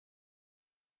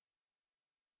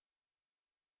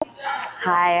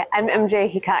Hi, I'm MJ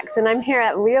Hickox, and I'm here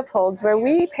at Leopold's, where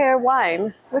we pair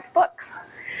wine with books.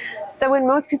 So when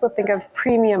most people think of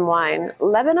premium wine,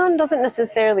 Lebanon doesn't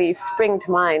necessarily spring to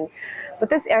mind.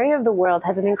 But this area of the world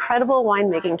has an incredible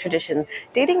winemaking tradition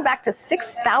dating back to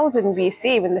 6000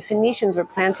 BC when the Phoenicians were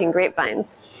planting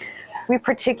grapevines. We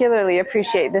particularly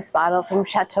appreciate this bottle from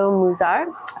Chateau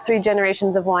Mouzar, 3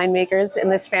 generations of winemakers in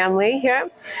this family here.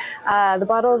 The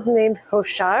bottle is named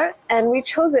Hochar, and we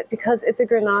chose it because it's a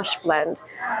Grenache blend.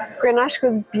 Grenache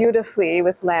goes beautifully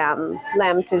with lamb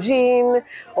tagine,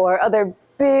 or other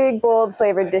big, bold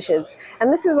flavored dishes,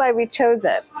 and this is why we chose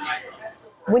it.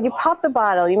 When you pop the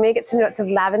bottle, you may get some notes of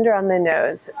lavender on the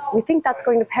nose. We think that's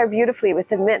going to pair beautifully with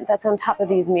the mint that's on top of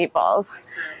these meatballs.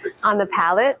 On the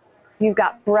palate, you've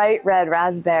got bright red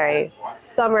raspberry,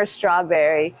 summer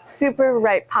strawberry, super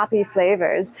ripe poppy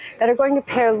flavors that are going to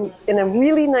pair in a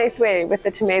really nice way with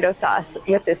the tomato sauce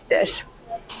with this dish.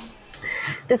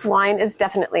 This wine is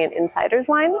definitely an insider's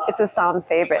wine. It's a Somme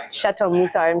favorite, Chateau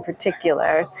Mouzar in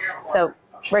particular. So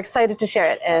we're excited to share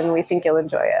it, and we think you'll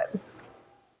enjoy it.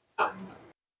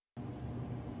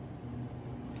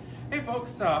 Hey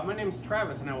folks, my name's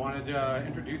Travis, and I wanted to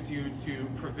introduce you to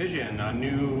Provision, a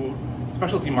new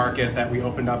specialty market that we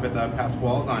opened up at the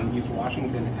Pasquale's on East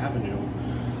Washington Avenue.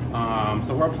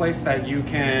 So we're a place that you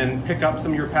can pick up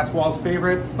some of your Pasquale's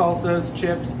favorites: salsas,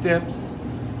 chips, dips,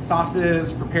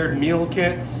 sauces, prepared meal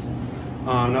kits,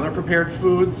 and other prepared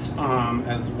foods,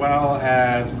 as well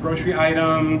as grocery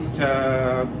items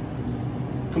to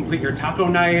complete your taco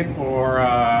night or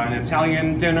an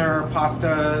Italian dinner,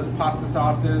 pasta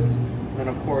sauces, and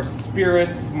of course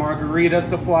spirits, margarita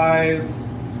supplies,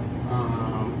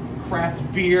 craft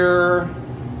beer,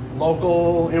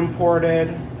 local,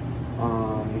 imported.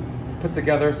 Put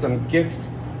together some gift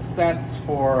sets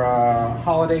for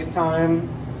holiday time.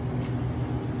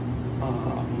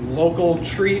 Local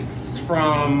treats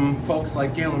from folks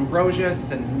like Gail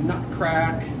Ambrosius and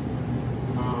Nutcrack.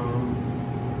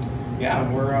 Yeah,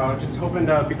 we're just hoping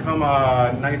to become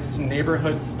a nice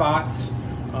neighborhood spot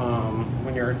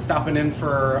when you're stopping in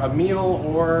for a meal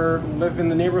or live in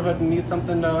the neighborhood and need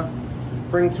something to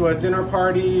bring to a dinner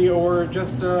party or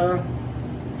just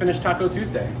finish Taco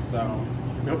Tuesday. So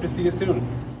we hope to see you soon.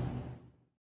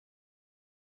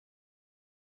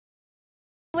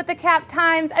 With the Cap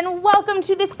Times, and welcome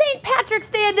to the St. Patrick's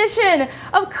Day edition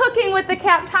of Cooking with the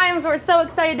Cap Times. We're so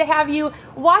excited to have you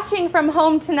watching from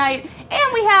home tonight,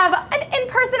 and we have an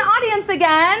in-person audience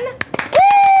again.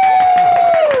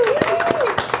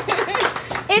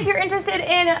 If you're interested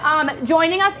in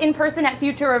joining us in person at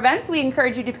future events, we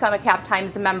encourage you to become a Cap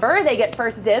Times member. They get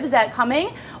first dibs at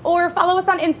coming, or follow us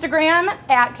on Instagram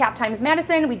at Cap Times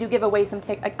Madison. We do give away some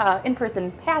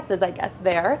in-person passes, I guess,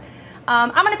 there.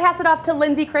 I'm going to pass it off to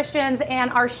Lindsay Christians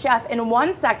and our chef in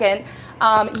 1 second.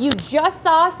 You just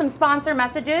saw some sponsor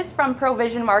messages from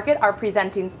Provision Market, our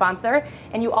presenting sponsor,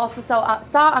 and you also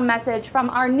saw a message from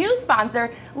our new sponsor,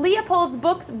 Leopold's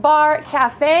Books Bar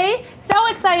Cafe. So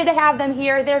excited to have them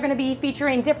here. They're going to be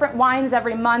featuring different wines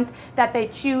every month that they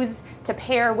choose to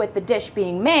pair with the dish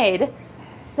being made.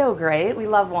 So great. We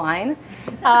love wine.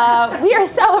 We are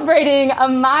celebrating a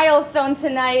milestone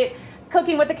tonight.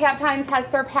 Cooking with the Cap Times has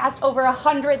surpassed over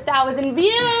 100,000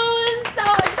 views. So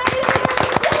excited!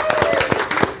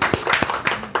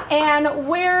 And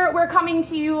where we're coming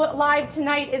to you live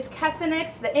tonight is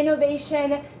Kessenich, the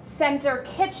Innovation Center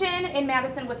Kitchen in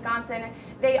Madison, Wisconsin.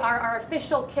 They are our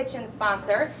official kitchen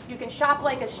sponsor. You can shop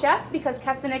like a chef because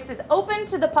Kessenich is open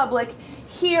to the public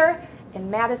here in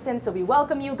Madison. So we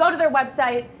welcome you. Go to their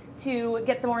website to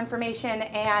get some more information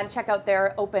and check out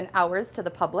their open hours to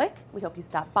the public. We hope you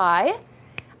stop by.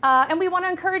 And we want to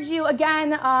encourage you again,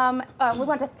 we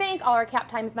want to thank all our Cap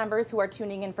Times members who are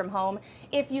tuning in from home.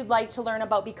 If you'd like to learn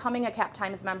about becoming a Cap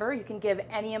Times member, you can give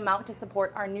any amount to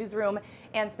support our newsroom.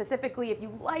 And specifically, if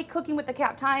you like Cooking with the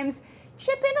Cap Times,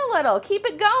 chip in a little, keep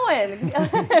it going.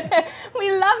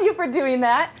 We love you for doing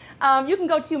that. You can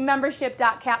go to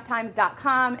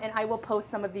membership.captimes.com, and I will post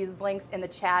some of these links in the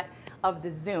chat of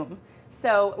the Zoom.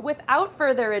 So without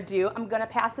further ado, I'm going to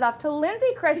pass it off to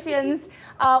Lindsay Christians,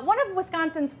 one of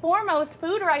Wisconsin's foremost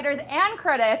food writers and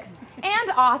critics and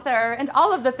author and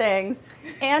all of the things,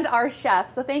 and our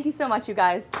chef. So thank you so much, you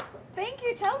guys. Thank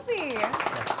you, Chelsea.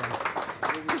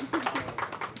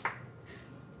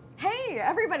 Hey,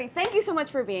 everybody. Thank you so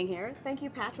much for being here. Thank you,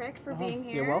 Patrick, for being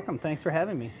here. You're welcome. Thanks for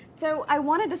having me. So I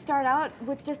wanted to start out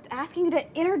with just asking you to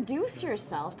introduce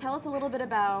yourself. Tell us a little bit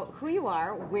about who you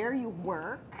are, where you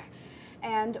work,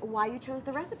 and why you chose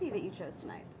the recipe that you chose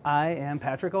tonight. I am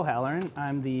Patrick O'Halloran.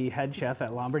 I'm the head chef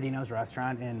at Lombardino's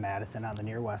restaurant in Madison on the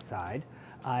near west side.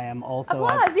 I am also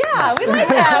Applause, yeah, we like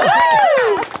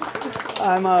that.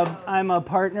 I'm a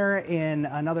partner in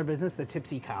another business, the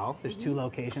Tipsy Cow. There's 2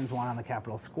 locations, one on the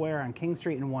Capitol Square on King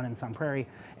Street and one in Sun Prairie.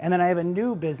 And then I have a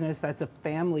new business that's a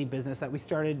family business that we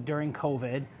started during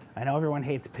COVID. I know everyone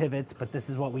hates pivots, but this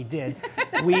is what we did.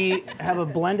 We have a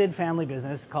blended family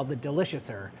business called the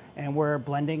Deliciouser, and we're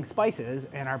blending spices,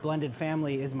 and our blended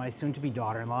family is my soon-to-be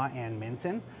daughter-in-law, Ann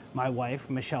Minson, my wife,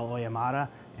 Michelle Oyamada,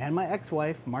 and my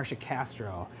ex-wife, Marcia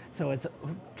Castro. So it's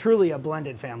truly a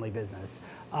blended family business.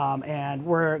 And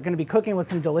we're gonna be cooking with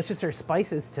some Deliciouser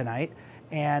spices tonight,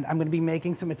 and I'm gonna be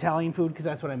making some Italian food because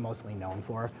that's what I'm mostly known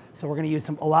for. So we're gonna use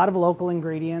a lot of local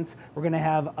ingredients. We're gonna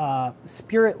have a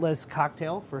spiritless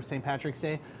cocktail for St. Patrick's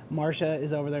Day. Marcia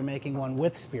is over there making one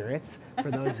with spirits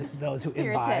for those who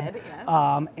imbibe.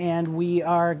 Yes. And we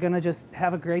are gonna just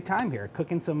have a great time here,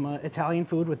 cooking some Italian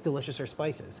food with Deliciouser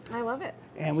spices. I love it.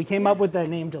 And we came up with the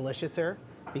name Deliciouser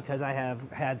because I have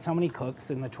had so many cooks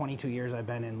in the 22 years I've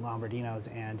been in Lombardino's,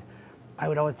 and I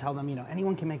would always tell them, you know,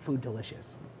 anyone can make food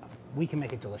delicious. We can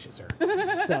make it deliciouser.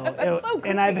 So,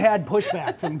 and I've had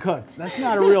pushback from cooks. That's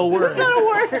not a real word. It's not a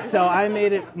word. So I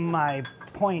made it my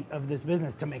point of this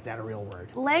business to make that a real word.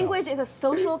 Language is a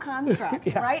social construct,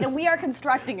 Yeah. right? And we are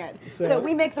constructing it. So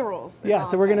we make the rules. Yeah,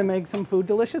 so we're gonna make some food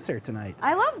deliciouser tonight.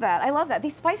 I love that. I love that.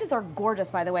 These spices are gorgeous,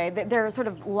 by the way. They're sort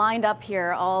of lined up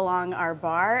here all along our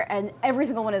bar, and every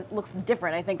single one looks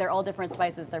different. I think they're all different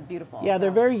spices. They're beautiful. Yeah, so.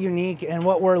 they're very unique, and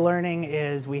what we're learning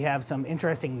is we have some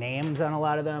interesting names on a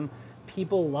lot of them.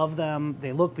 People love them,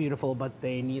 they look beautiful, but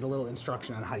they need a little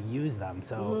instruction on how to use them.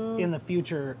 So in the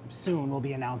future, soon, we'll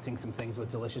be announcing some things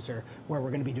with Deliciouser where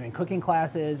we're gonna be doing cooking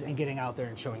classes and getting out there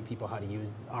and showing people how to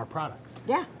use our products.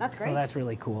 Yeah, that's great. So that's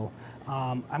really cool.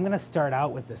 I'm gonna start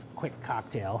out with this quick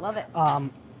cocktail. Love it.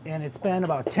 And it's been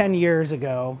about 10 years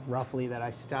ago, roughly, that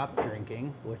I stopped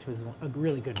drinking, which was a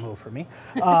really good move for me.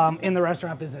 In the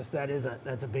restaurant business,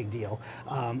 that's a big deal.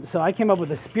 So I came up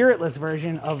with a spiritless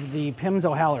version of the Pimm's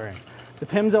O'Halloran. The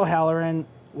Pimm's O'Halloran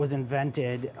was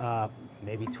invented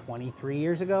maybe 23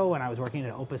 years ago when I was working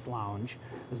at Opus Lounge.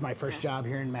 It was my first job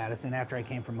here in Madison after I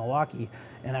came from Milwaukee,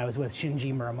 and I was with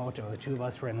Shinji Muramoto. The 2 of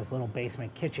us were in this little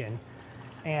basement kitchen,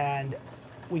 and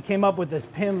we came up with this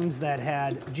Pimm's that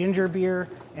had ginger beer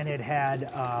and it had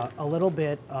a little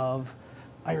bit of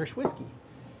Irish whiskey.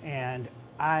 And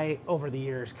I, over the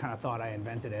years, kind of thought I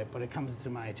invented it, but it comes to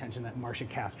my attention that Marcia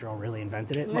Castro really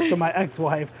invented it. So my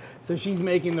ex-wife, so she's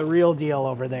making the real deal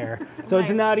over there. So it's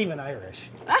not even Irish.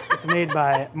 It's made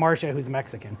by Marcia, who's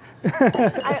Mexican.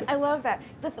 I love that.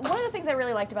 One of the things I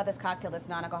really liked about this cocktail, this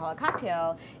non-alcoholic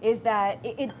cocktail, is that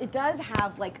it does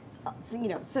have like, you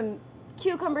know, some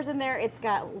cucumbers in there. It's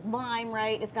got lime,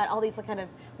 right? It's got all these kind of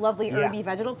lovely herby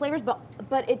vegetal flavors,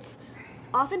 but it's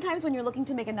oftentimes when you're looking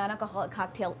to make a non-alcoholic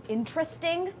cocktail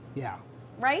interesting,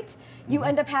 right? You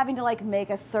end up having to like make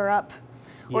a syrup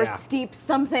or steep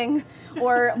something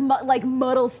or like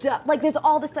muddle stuff. Like there's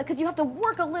all this stuff because you have to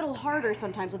work a little harder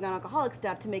sometimes with non-alcoholic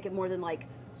stuff to make it more than like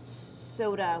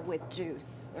soda with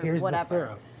juice or Here's whatever. the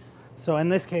syrup. So in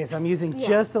this case, I'm using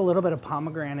just a little bit of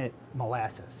pomegranate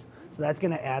molasses. So that's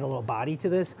gonna add a little body to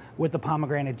this with the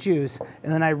pomegranate juice.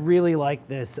 And then I really like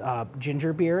this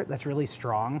ginger beer that's really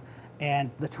strong.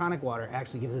 And the tonic water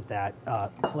actually gives it that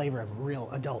flavor of a real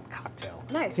adult cocktail.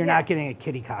 Nice, So you're not getting a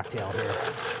kiddie cocktail here.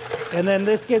 And then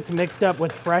this gets mixed up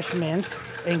with fresh mint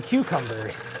and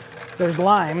cucumbers. There's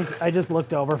limes. I just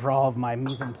looked over for all of my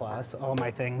mise en place, all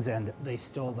my things, and they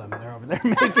stole them. They're over there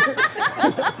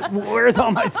making. Where's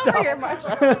all my stuff?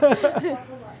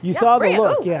 You saw the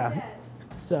look, yeah.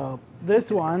 So this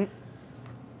one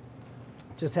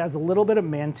just has a little bit of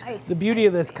mint. Nice. The beauty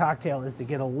of this cocktail is to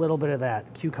get a little bit of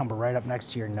that cucumber right up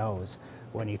next to your nose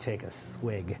when you take a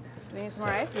swig. Do we need some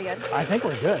more ice? We good? I think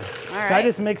we're good. All So I right.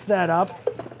 just mixed that up,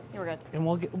 Yeah, we're good. and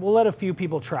we'll let a few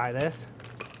people try this.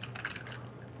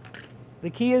 The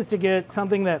key is to get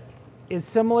something that is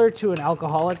similar to an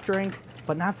alcoholic drink,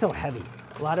 but not so heavy.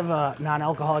 A lot of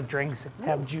non-alcoholic drinks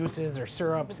have juices or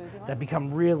syrups that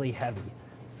become really heavy.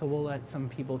 So we'll let some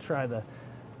people try the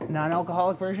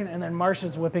non-alcoholic version, and then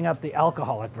Marcia's whipping up the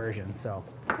alcoholic version. So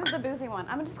This is the boozy one.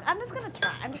 I'm just gonna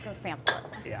try. I'm just gonna sample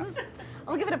it. yeah.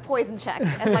 I'll give it a poison check,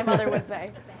 as my mother would say.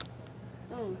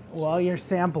 While you're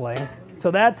sampling, So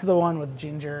that's the one with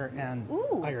ginger and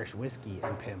Ooh. Irish whiskey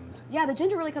and Pimm's. Yeah, the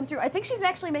ginger really comes through. I think she's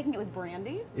actually making it with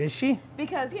brandy Is she?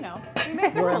 because, you know, we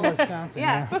make the We're in rules. Wisconsin.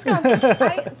 Yeah, it's Wisconsin.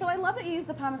 So I love that you use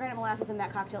the pomegranate molasses in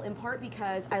that cocktail, in part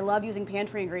because I love using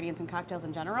pantry ingredients in cocktails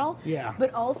in general. Yeah.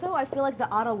 But also, I feel like the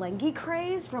ottolenghi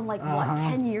craze from like, what,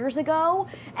 10 years ago?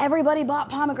 Everybody bought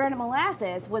pomegranate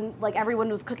molasses when like everyone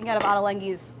was cooking out of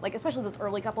ottolenghis, like especially those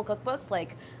early couple cookbooks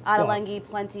like Ottolenghi,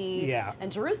 Plenty, yeah.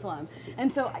 and Jerusalem.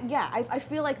 And so, yeah, I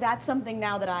feel like that's something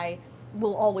now that I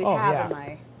will always Oh, have yeah.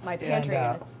 in my pantry.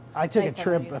 And, and it's I took nice a to have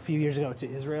trip these. a few years ago to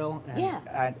Israel, and Yeah.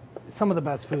 I had some of the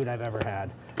best food I've ever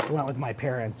had. I went with my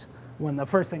parents. When the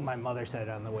first thing my mother said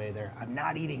on the way there, "I'm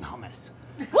not eating hummus."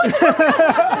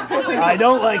 I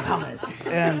don't like hummus,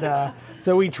 and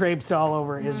so we traipsed all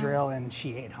over Israel, and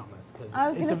she ate hummus I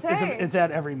was because gonna say. it's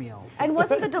at every meal. So. And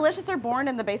wasn't the Deliciouser born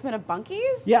in the basement of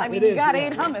Bunky's? Yeah, I mean, it you is, gotta yeah.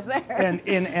 eat hummus there.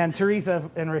 And Teresa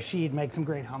and Rashid make some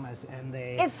great hummus, and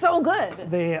it's so good.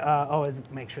 they always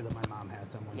make sure that my mom has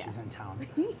some when Yeah. she's in town.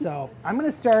 So I'm going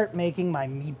to start making my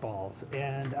meatballs,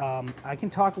 and I can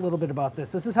talk a little bit about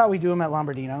this. This is how we do them at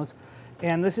Lombardino's,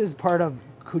 and this is part of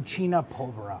cucina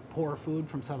povera, poor food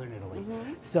from southern Italy.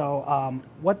 So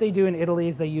what they do in Italy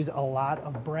is they use a lot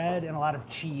of bread and a lot of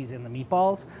cheese in the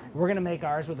meatballs. We're going to make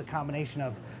ours with a combination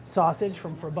of sausage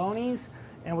from Fraboni's,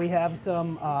 and we have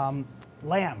some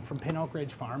lamb from Pin Oak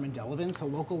Ridge Farm in Delavan, so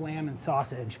local lamb and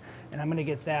sausage. And I'm going to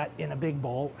get that in a big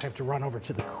bowl. I have to run over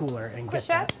to the cooler and get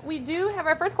Chef, that. we do have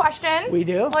our first question. We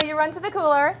do? While you run to the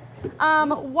cooler.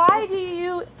 Why do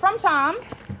you, from Tom,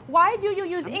 why do you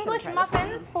use English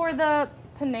muffins for the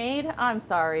panade? I'm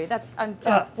sorry, I'm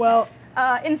just,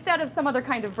 instead of some other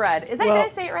kind of bread. Did I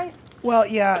say it right? Well,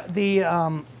 yeah,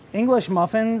 the English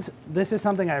muffins, this is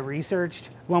something I researched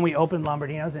when we opened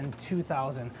Lombardino's in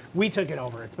 2000. We took it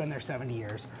over. It's been there 70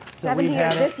 years. So 70 we've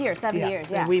years, had it, this year, 70 years,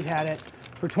 yeah. And we've had it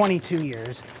for 22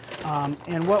 years.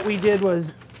 And what we did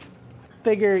was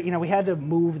figure, we had to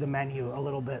move the menu a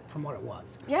little bit from what it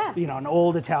was. Yeah. An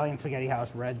old Italian spaghetti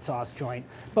house, red sauce joint,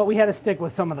 but we had to stick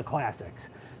with some of the classics.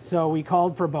 So we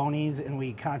called Fraboni's and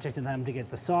we contacted them to get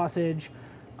the sausage.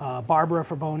 Barbara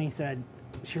Fraboni said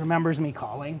she remembers me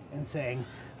calling and saying,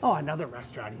 "Oh, another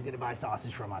restaurant, he's gonna buy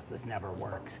sausage from us. This never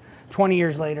works." 20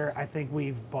 years later, I think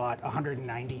we've bought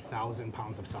 190,000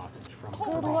 pounds of sausage from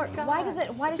Good Lord,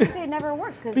 Fraboni's. why does she say it never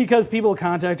works? Because people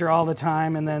contact her all the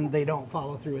time and then they don't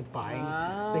follow through with buying.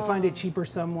 They find it cheaper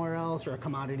somewhere else or a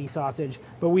commodity sausage.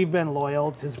 But we've been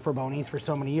loyal to Fraboni's for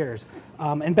so many years.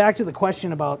 And back to the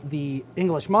question about the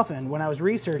English muffin, when I was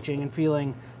researching and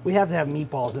feeling we have to have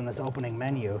meatballs in this opening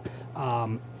menu,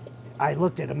 I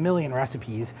looked at a million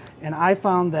recipes and I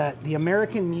found that the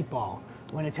American meatball,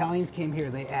 when Italians came here,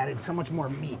 they added so much more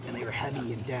meat and they were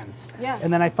heavy and dense. Yeah.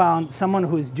 And then I found someone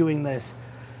who's doing this,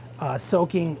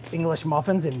 soaking English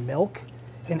muffins in milk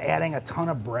and adding a ton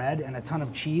of bread and a ton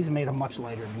of cheese made a much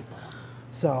lighter meatball.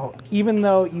 So even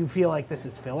though you feel like this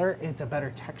is filler, it's a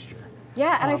better texture.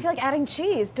 Yeah, and I feel like adding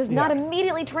cheese does not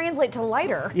immediately translate to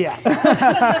lighter. Yeah.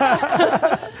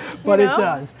 But it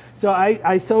does. So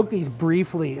I soak these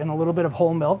briefly in a little bit of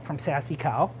whole milk from Sassy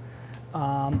Cow.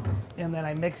 And then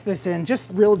I mix this in just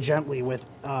real gently with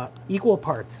equal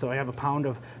parts. So I have a pound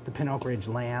of the Pin Oak Ridge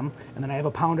lamb, and then I have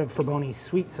a pound of Fraboni's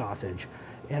sweet sausage.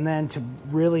 And then to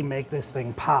really make this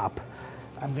thing pop,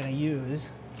 I'm gonna use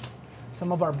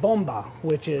some of our bomba,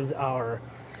 which is our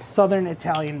Southern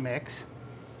Italian mix.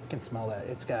 You can smell that.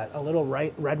 It's got a little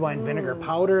red wine vinegar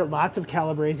powder, lots of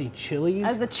Calabrese chilies.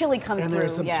 As the chili comes and through,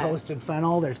 there's some toasted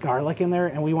fennel, there's garlic in there,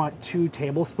 and we want 2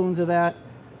 tablespoons of that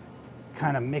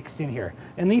kind of mixed in here.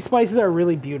 And these spices are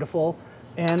really beautiful,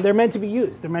 and they're meant to be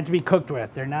used. They're meant to be cooked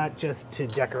with. They're not just to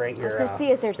decorate your I was gonna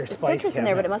see, is there your citrus spice in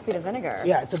there, but cabinet. it must be the vinegar.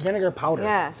 Yeah, it's a vinegar powder.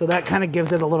 Yeah. So that kind of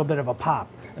gives it a little bit of a pop.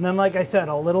 And then, like I said,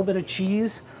 a little bit of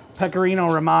cheese,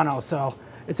 pecorino romano. So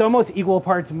it's almost equal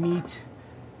parts meat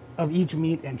of each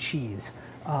meat and cheese.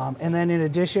 And then in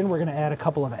addition, we're gonna add a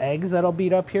couple of eggs that I'll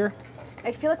beat up here.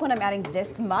 I feel like when I'm adding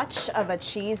this much of a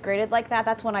cheese grated like that,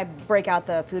 that's when I break out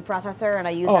the food processor and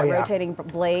I use that rotating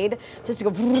blade just to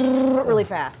go really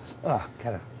fast. Oh,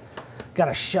 got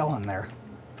a shell in there.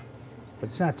 But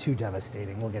it's not too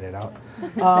devastating. We'll get it out.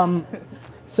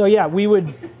 So yeah,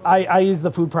 I use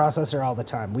the food processor all the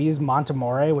time. We use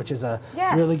Montemore, which is a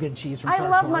really good cheese from Sartori. I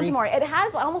love Montemore. It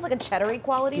has almost like a cheddar-y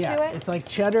quality to it. It's like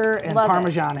cheddar and Love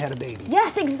Parmesan had a baby.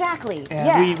 Yes, exactly.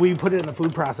 And we put it in the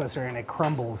food processor and it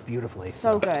crumbles beautifully.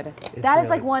 So good. It's That is really-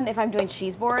 like one, if I'm doing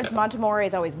cheese boards, Montemore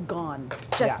is always gone.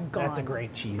 Just gone. That's a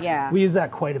great cheese. Yeah. We use that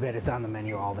quite a bit. It's on the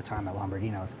menu all the time at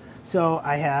Lombardino's. So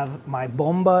I have my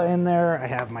bomba in there. I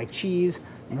have my cheese cheese.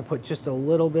 I'm gonna put just a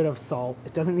little bit of salt.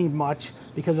 It doesn't need much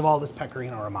because of all this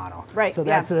pecorino romano. Right, So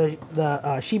yeah. that's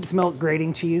the sheep's milk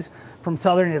grating cheese from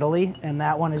southern Italy, and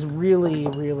that one is really,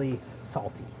 really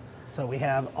salty. So we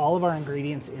have all of our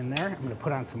ingredients in there. I'm gonna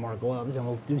put on some more gloves and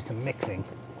we'll do some mixing.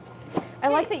 I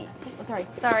like the. Oh, sorry.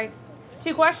 Sorry.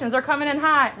 2 questions. They're coming in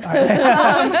hot. Do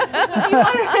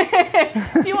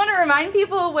you want to remind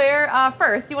people where,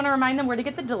 first, do you want to remind them where to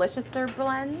get the Deliciouser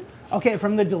blends? Okay,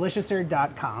 from the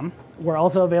deliciouser.com. We're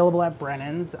also available at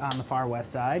Brennan's on the far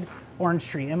west side, Orange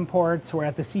Tree Imports. We're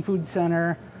at the Seafood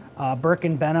Center, Burke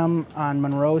and Benham on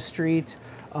Monroe Street.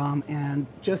 And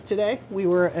just today, we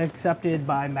were accepted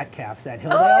by Metcalf's at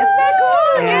Hilldale. Oh, isn't that cool?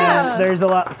 And there's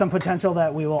some potential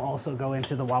that we will also go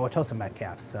into the Wauwatosa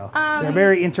Metcalf's. So they're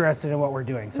very interested in what we're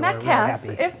doing. So Metcalf's,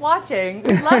 we're really happy. if watching,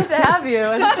 we'd love to have you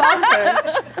as a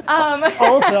sponsor.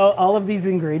 Also, all of these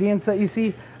ingredients that you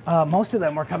see, most of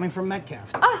them are coming from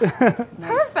Metcalf's.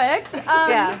 Perfect.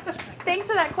 Yeah. Thanks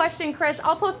for that question, Chris.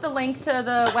 I'll post the link to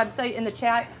the website in the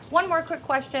chat. One more quick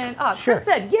question. Sure. Chris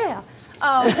said, yeah.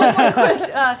 One more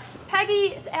question.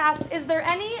 Peggy asked, is there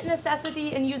any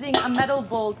necessity in using a metal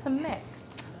bowl to mix?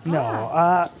 No,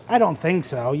 I don't think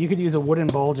so. You could use a wooden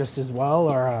bowl just as well,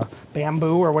 or a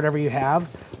bamboo, or whatever you have.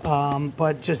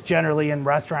 But just generally in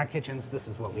restaurant kitchens, this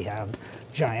is what we have,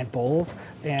 giant bowls.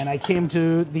 And I came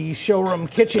to the showroom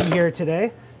kitchen here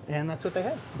today, and that's what they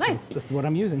had. Nice. So this is what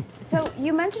I'm using. So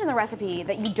you mentioned in the recipe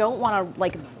that you don't want to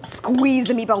like squeeze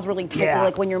the meatballs really tightly, Yeah.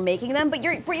 like when you're making them, but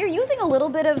you're using a little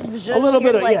bit of zhuzh A little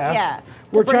here bit to, of, yeah.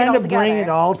 We're bring it trying all to bring together. it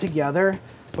all together,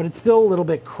 but it's still a little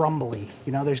bit crumbly.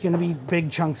 You know, there's going to be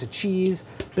big chunks of cheese,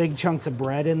 big chunks of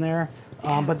bread in there.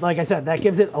 But like I said, that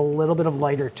gives it a little bit of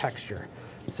lighter texture.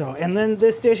 So, and then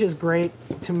this dish is great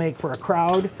to make for a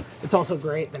crowd. It's also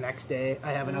great the next day.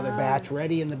 I have another batch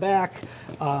ready in the back,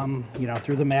 you know,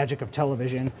 through the magic of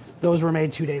television. Those were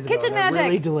made 2 days ago. Kitchen They're magic.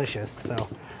 really delicious. So,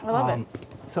 I love it.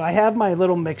 So I have my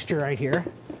little mixture right here.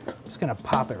 I'm just going to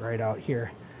pop it right out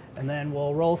here. And then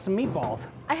we'll roll some meatballs.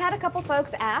 I had a couple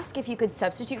folks ask if you could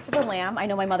substitute for the lamb. I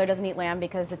know my mother doesn't eat lamb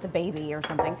because it's a baby or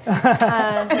something.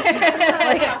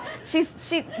 Like, she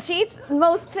eats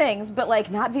most things, but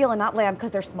like not veal and not lamb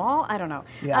because they're small. I don't know.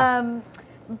 Yeah.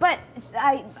 But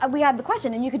we had the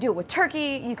question, and you could do it with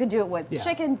turkey, you could do it with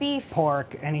chicken, beef,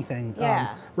 Pork, anything.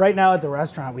 Yeah. Right now at the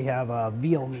restaurant we have a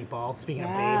veal meatball. Speaking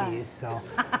Yeah. of babies, so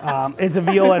it's a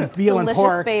veal and delicious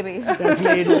pork babies. that's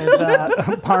made with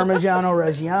Parmigiano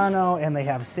Reggiano, and they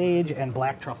have sage and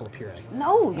black truffle puree.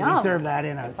 No, And yum. we serve that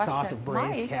in a sauce question. of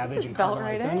braised Right. cabbage Just and fell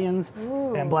right caramelized in. onions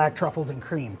and black truffles and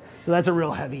cream. So that's a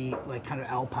real heavy, like kind of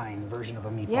alpine version of a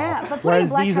meatball. Yeah, but putting Whereas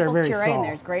black these are truffle very puree in soft.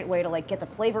 there is a great way to like get the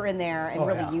flavor in there and Oh,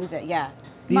 really yeah. use it. Yeah.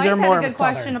 These Mike are had more a of good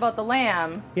southern. question about the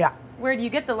lamb. Yeah. Where do you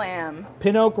get the lamb?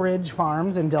 Pin Oak Ridge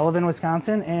Farms in Delavan,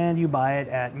 Wisconsin, and you buy it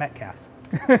at Metcalf's.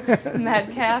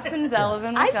 Metcalf's in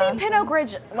Delavan, I've seen Wisconsin. Pin Oak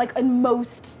Ridge like in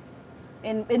most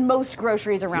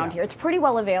groceries around here. It's pretty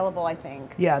well available, I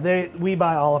think. Yeah, we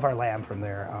buy all of our lamb from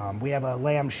there. We have a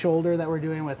lamb shoulder that we're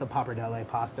doing with a pappardelle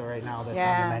pasta right now that's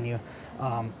on the menu.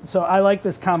 So I like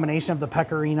this combination of the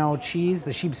pecorino cheese,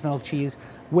 the sheep's milk cheese,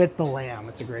 with the lamb.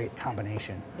 It's a great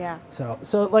combination. Yeah. So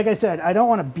like I said, I don't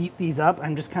want to beat these up.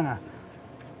 I'm just kind of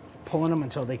pulling them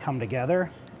until they come together.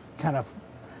 Kind of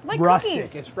Like rustic.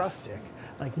 cookies. It's rustic.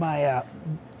 Like I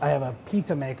have a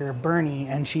pizza maker, Bernie,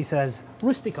 and she says,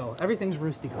 rustico. Everything's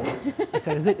rustico. I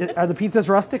said, are the pizzas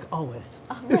rustic? Always.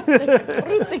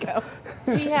 Rustico.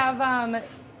 We have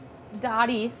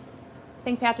Dottie. I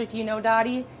think, Patrick, you know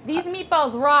Dottie. These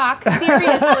meatballs rock,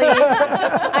 seriously.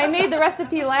 I made the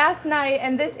recipe last night,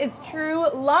 and this is true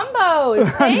Lumbos.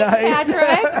 Thanks, Nice.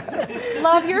 Patrick.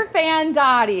 Love your fan,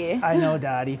 Dottie. I know,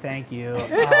 Dottie. Thank you.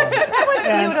 That was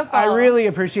And beautiful. I really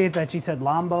appreciate that she said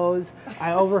Lombos.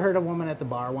 I overheard a woman at the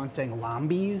bar once saying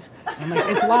Lombies. I'm like,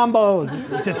 it's Lombos.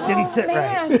 It just didn't sit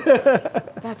right.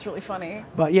 That's really funny.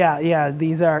 But yeah,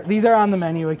 these are on the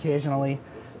menu occasionally.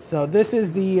 So this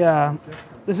is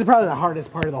this is probably the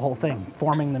hardest part of the whole thing,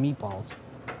 forming the meatballs.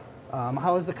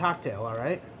 How was the cocktail? All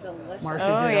right. Delicious. Marcia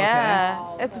Oh did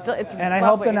yeah, okay. it's. And I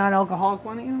hope the lovely. non-alcoholic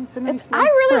one. You know, it's a nice. I light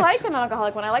really spritz. like the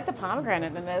non-alcoholic one. I like the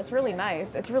pomegranate, and it's really nice.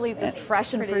 It's really just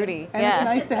fresh and fruity. And yeah. it's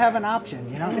nice to have an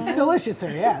option, you know? It's delicious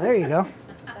there. Yeah, there you go.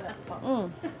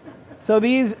 So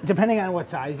these, depending on what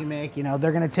size you make, you know,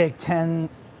 they're going to take 10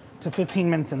 to 15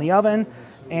 minutes in the oven.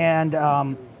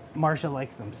 And Marcia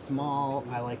likes them small.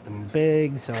 I like them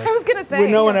big. So I was gonna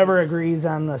say, no one yeah. ever agrees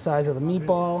on the size of the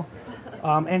meatball.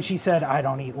 And she said, I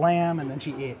don't eat lamb. And then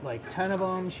she ate like 10 of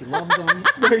them. She loves them.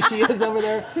 There she is over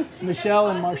there. Michelle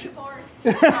and Marcia.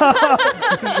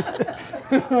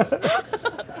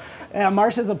 Yeah,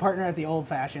 Marcia's a partner at the Old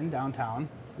Fashioned downtown.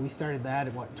 We started that,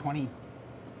 20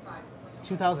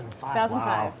 2005.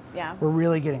 2005, Wow. yeah. We're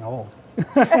really getting old.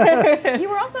 You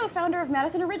were also a founder of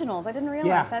Madison Originals. I didn't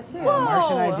realize that too.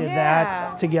 Marcia and I did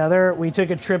that together. We took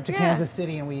a trip to Yeah. Kansas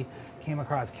City and we came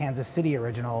across Kansas City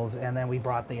Originals, and then we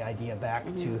brought the idea back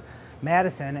to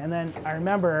Madison. And then I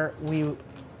remember we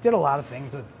did a lot of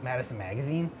things with Madison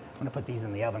Magazine. I'm gonna put these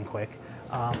in the oven quick.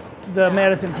 The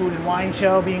Madison Food and Wine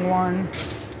Show being one.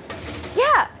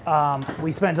 Yeah.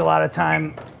 We spent a lot of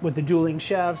time with the dueling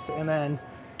chefs, and then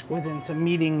was in some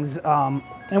meetings,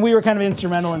 and we were kind of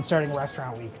instrumental in starting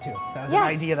Restaurant Week too. That was an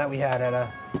idea that we had at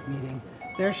a meeting.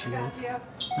 There she is.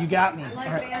 You got me.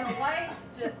 Like Van White,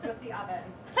 just with the oven.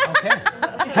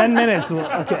 Okay. 10 minutes.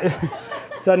 Okay.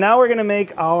 So now we're gonna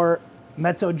make our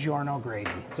Mezzogiorno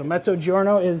gravy. So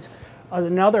Mezzogiorno is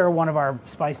another one of our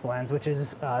spice blends, which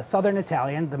is Southern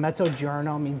Italian. The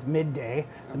Mezzogiorno means midday.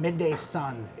 The midday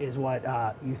sun is what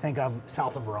you think of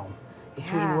south of Rome,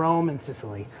 between Rome and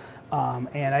Sicily.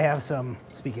 And I have some,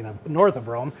 speaking of north of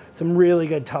Rome, some really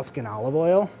good Tuscan olive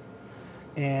oil.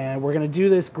 And we're gonna do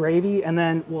this gravy, and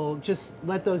then we'll just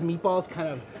let those meatballs kind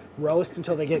of roast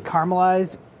until they get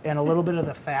caramelized, and a little bit of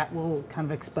the fat will kind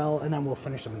of expel, and then we'll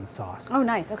finish them in the sauce. Oh,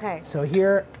 nice. Okay. So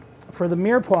here, for the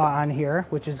mirepoix on here,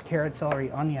 which is carrot,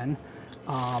 celery, onion,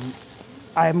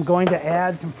 I'm going to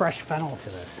add some fresh fennel to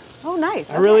this. Oh, nice.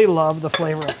 I really love the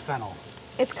flavor of fennel.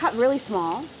 It's cut really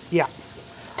small. Yeah.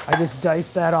 I just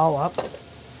diced that all up.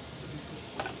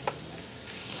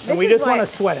 And we just want to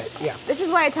sweat it, yeah. This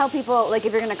is why I tell people, like,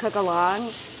 if you're going to cook along,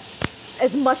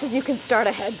 as much as you can start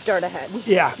ahead, start ahead.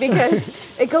 Yeah.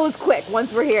 Because it goes quick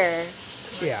once we're here.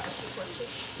 Yeah.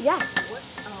 Yeah.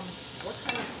 What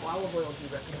kind of olive oil do you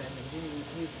recommend? And do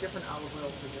you use different olive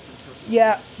oils for different purposes?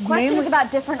 Yeah. Questions mainly,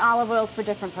 about different olive oils for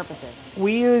different purposes.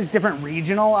 we use different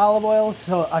regional olive oils.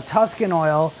 So a Tuscan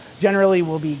oil generally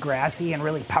will be grassy and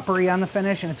really peppery on the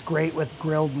finish, and it's great with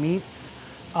grilled meats.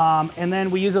 And then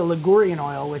we use a Ligurian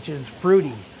oil, which is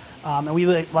fruity. And we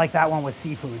like that one with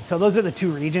seafood. So those are the two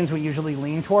regions we usually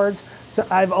lean towards. So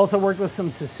I've also worked with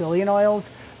some Sicilian oils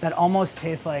that almost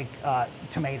taste like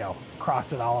tomato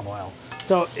crossed with olive oil.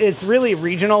 So it's really a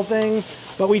regional thing,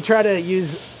 but we try to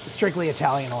use strictly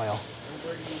Italian oil. And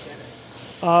where do you get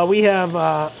it? We have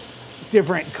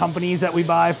different companies that we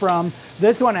buy from.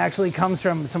 This one actually comes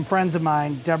from some friends of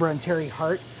mine, Deborah and Terry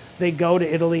Hart. They go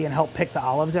to Italy and help pick the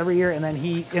olives every year, and then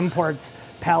he imports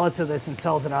pallets of this and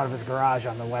sells it out of his garage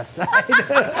on the west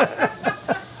side.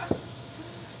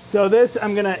 So this,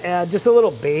 I'm gonna add just a little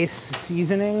base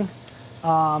seasoning.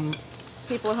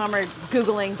 People at home are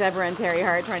Googling Deborah and Terry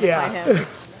Hart trying to find him.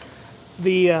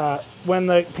 When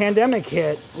the pandemic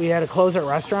hit, we had to close our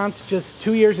restaurants just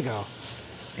 2 years ago.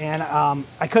 And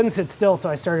I couldn't sit still, so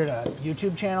I started a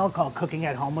YouTube channel called Cooking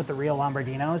at Home with the Real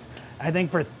Lombardinos. I think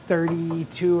for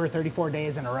 32 or 34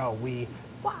 days in a row,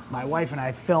 my wife and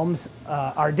I filmed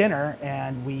our dinner,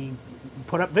 and we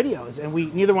put up videos, and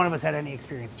neither one of us had any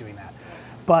experience doing that.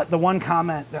 But the one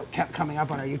comment that kept coming up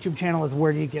on our YouTube channel is,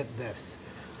 where do you get this?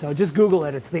 So just Google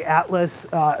it. It's the Atlas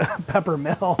Pepper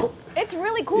Mill. It's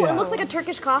really cool. Yeah. It looks like a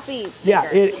Turkish coffee Yeah,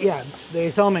 maker.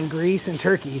 they sell them in Greece and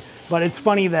Turkey, but it's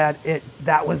funny that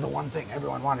that was the one thing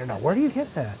everyone wanted to know. Where do you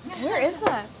get that? Where is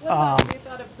that? What about, have you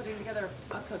thought of putting together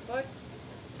a cookbook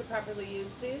to properly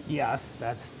use these? Yes,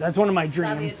 that's one of my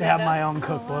dreams, to have my own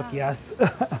cookbook. wow. Yes.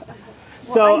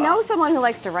 Well, So I know someone who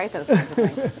likes to write those kinds of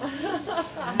things.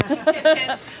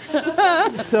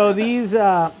 so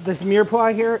this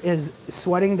mirepoix here is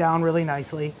sweating down really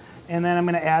nicely, and then I'm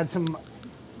going to add some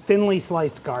thinly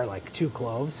sliced garlic, 2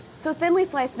 cloves. So thinly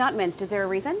sliced, not minced. Is there a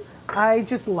reason? I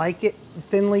just like it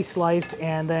thinly sliced,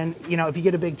 and then, if you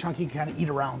get a big chunk, you can kind of eat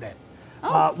around it.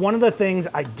 One of the things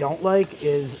I don't like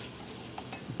is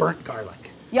burnt garlic.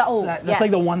 Yeah. Oh, That's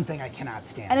like the one thing I cannot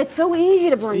stand. And it's so easy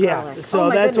to burn garlic. Yeah, so oh,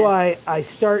 my that's goodness. why I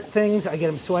start things, I get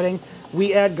them sweating.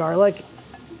 We add garlic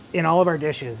in all of our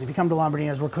dishes. If you come to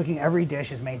Lombardino's, we're cooking, every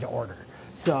dish is made to order.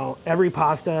 So every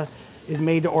pasta is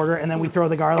made to order, and then we throw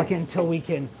the garlic in until we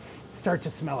can start to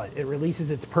smell it. It releases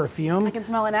its perfume. I can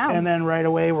smell it now. And then right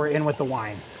away, we're in with the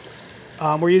wine.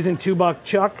 We're using 2-buck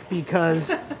chuck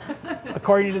because,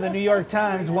 according to the New York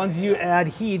Times, once you add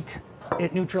heat,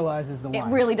 it neutralizes the wine.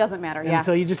 It really doesn't matter, yeah. And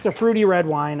so you just a fruity red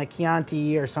wine, a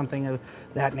Chianti or something of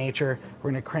that nature.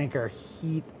 We're gonna crank our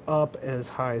heat up as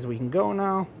high as we can go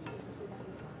now.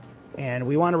 And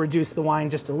we wanna reduce the wine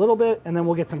just a little bit, and then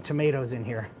we'll get some tomatoes in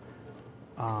here.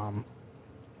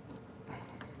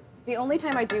 The only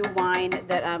time I do wine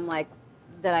that I'm like,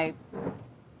 that I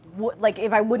like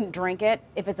if I wouldn't drink it,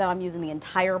 if it's I'm using the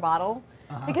entire bottle.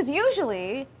 Because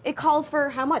usually it calls for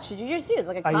how much did you just use?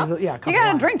 Like a cup? a cup you of gotta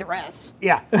wine. drink the rest.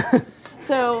 Yeah.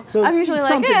 So, So I'm usually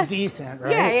like, something decent,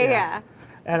 right? Yeah.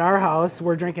 At our house,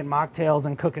 we're drinking mocktails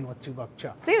and cooking with $2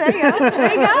 chuck. See, there you go.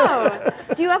 There you go.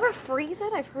 Do you ever freeze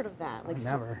it? I've heard of that. Like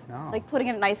Never, no. Like putting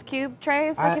it in ice cube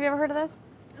trays. Like, have you ever heard of this?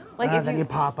 Like Then you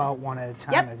pop out one at a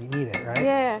time as you need it, right?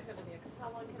 Yeah.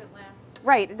 How long can it last?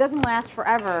 Right. It doesn't last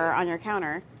forever on your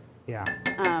counter. Yeah.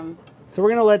 So we're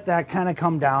gonna let that kind of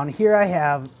come down. Here I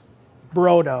have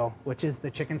brodo, which is the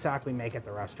chicken stock we make at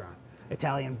the restaurant.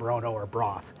 Italian brodo or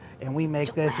broth. And we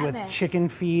make this with chicken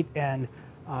feet, and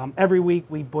every week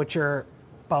we butcher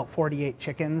about 48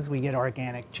 chickens. We get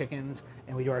organic chickens,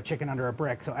 and we do our chicken under a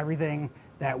brick. So everything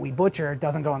that we butcher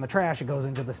doesn't go in the trash, it goes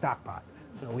into the stock pot.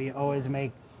 So we always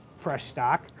make fresh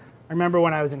stock. I remember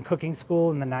when I was in cooking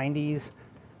school in the 90s,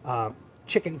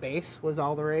 chicken base was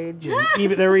all the rage.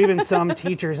 And there were even some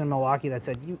teachers in Milwaukee that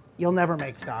said, you'll never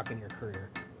make stock in your career.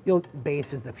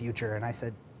 Base is the future. And I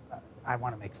said, I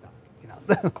want to make stock. You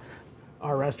know,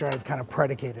 our restaurant is kind of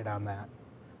predicated on that.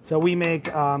 So we make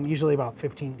usually about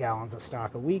 15 gallons of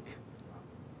stock a week,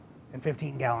 and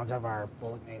 15 gallons of our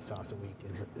bolognese sauce a week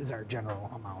is our general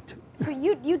amount. So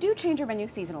you do change your menu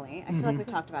seasonally. I feel like we've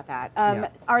talked about that.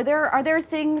 Are there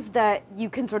things that you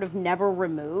can sort of never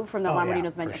remove from the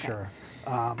Lombardino's menu? For sure.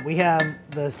 We have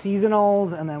the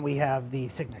seasonals, and then we have the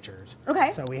signatures.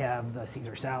 Okay. So we have the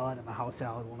Caesar salad, and the house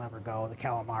salad will never go, the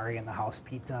calamari and the house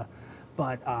pizza.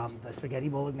 But the spaghetti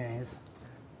bolognese,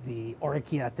 the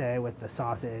orecchiette with the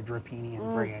sausage, rapini,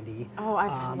 and brandy. Oh,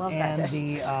 I love that and dish.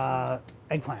 the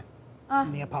eggplant,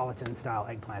 Neapolitan style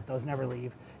eggplant. Those never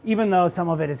leave. Even though some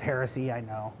of it is heresy, I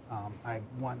know.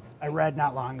 I read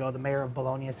not long ago the mayor of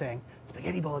Bologna saying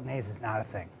spaghetti bolognese is not a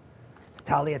thing. It's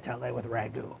tagliatelle with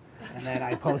ragu. And then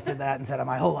I posted that and said,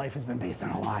 my whole life has been based on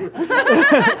a lie.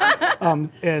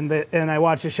 And I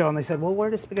watched the show, and they said, well, where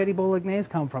does spaghetti bolognese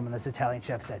come from? And this Italian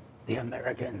chef said, the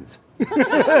Americans.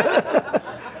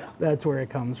 That's where it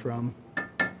comes from.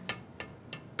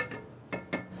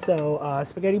 So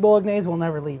spaghetti bolognese will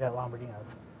never leave at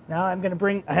Lombardino's. Now I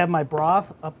have my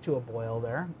broth up to a boil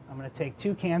there. I'm gonna take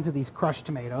 2 cans of these crushed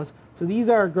tomatoes. So these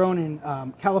are grown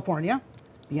in California,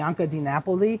 Bianca di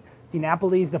Napoli. Di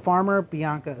Napoli's the farmer,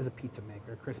 Bianca is a pizza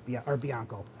maker,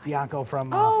 Bianco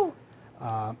from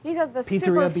he has the Pizzeria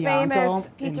super Bianco famous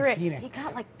in pizzeria. Phoenix. He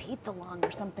got like pizza lung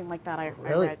or something like that. I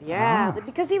Really? read. Yeah, Ah.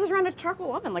 because he was around a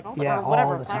charcoal oven, like or all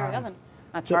whatever, the fiery time. oven.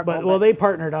 Not So, charcoal, well, they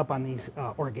partnered up on these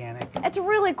organic it's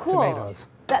really cool. tomatoes.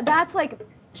 That's like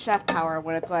chef power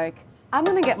when it's like, I'm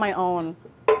gonna get my own.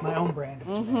 My own brand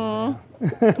of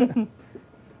tomato.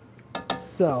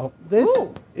 So this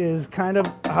is kind of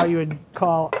how you would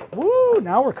call,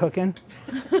 now we're cooking.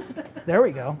 There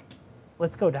we go.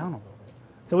 Let's go down a little bit.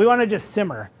 So we want to just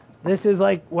simmer. This is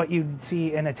like what you'd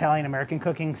see in Italian-American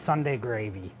cooking, Sunday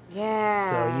gravy. Yeah.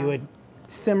 So you would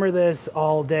simmer this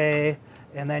all day,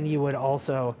 and then you would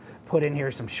also put in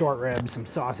here some short ribs, some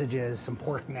sausages, some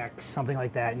pork necks, something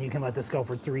like that, and you can let this go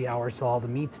for 3 hours till all the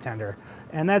meat's tender.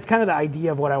 And that's kind of the idea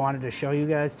of what I wanted to show you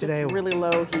guys today. Just really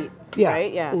low heat. Yeah,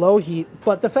 Right? Yeah. low heat.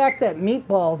 But the fact that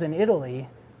meatballs in Italy,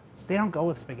 they don't go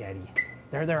with spaghetti.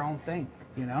 They're their own thing,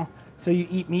 you know? So you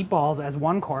eat meatballs as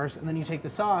one course, and then you take the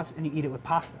sauce and you eat it with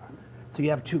pasta. So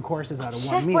you have 2 courses out of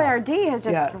one Chef meal. Boyardee has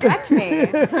just wrecked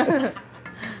me.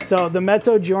 So the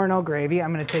mezzogiorno gravy,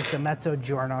 I'm going to take the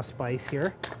mezzogiorno spice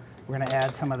here. We're going to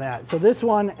add some of that. So this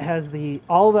one has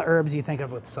all the herbs you think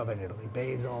of with Southern Italy: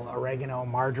 basil, oregano,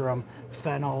 marjoram,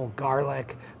 fennel,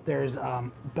 garlic. There's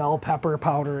bell pepper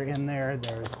powder in there.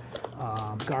 There's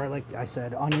garlic, I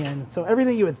said onion. So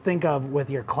everything you would think of with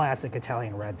your classic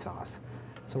Italian red sauce.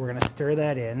 So we're going to stir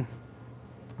that in,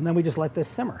 and then we just let this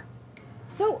simmer.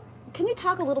 So, can you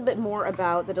talk a little bit more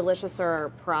about the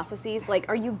deliciouser processes? Like,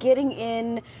 are you getting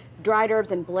in dried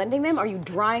herbs and blending them? Are you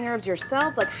drying herbs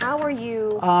yourself? Like, how are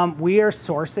you? We are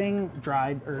sourcing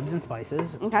dried herbs and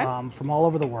spices from all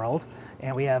over the world,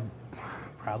 and we have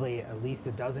probably at least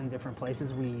a dozen different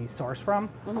places we source from.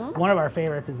 One of our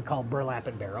favorites is called Burlap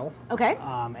and Barrel. Okay.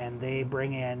 And they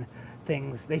bring in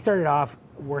things. They started off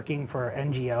working for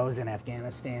NGOs in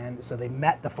Afghanistan, so they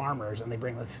met the farmers and they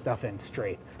bring this stuff in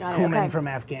straight. Cumin from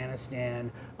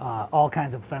Afghanistan, all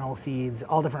kinds of fennel seeds,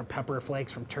 all different pepper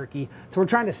flakes from Turkey. So we're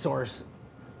trying to source,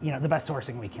 the best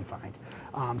sourcing we can find.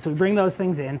 So we bring those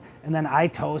things in, and then I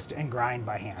toast and grind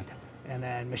by hand, and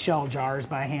then Michelle jars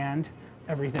by hand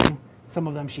everything. Some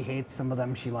of them she hates, some of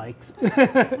them she likes.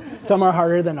 Some are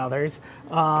harder than others.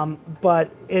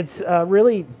 But it's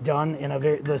really done in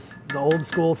the old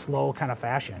school, slow kind of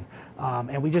fashion.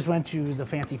 And we just went to the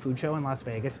Fancy Food Show in Las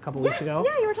Vegas a couple weeks ago.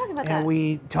 Yeah, you were talking about that. And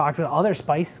we talked with other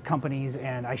spice companies,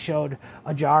 and I showed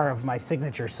a jar of my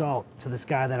signature salt to this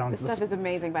guy that owns This stuff is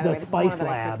amazing, by the way. This is one Spice that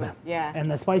I cook Lab. with. Yeah. And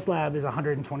the Spice Lab is a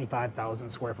 125,000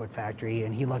 square foot factory,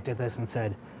 and he looked at this and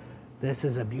said, this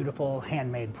is a beautiful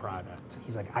handmade product.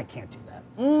 He's like, I can't do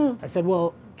that. I said,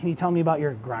 well, can you tell me about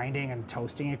your grinding and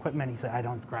toasting equipment? He said, I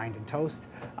don't grind and toast.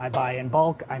 I buy in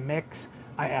bulk, I mix,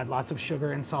 I add lots of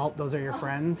sugar and salt. Those are your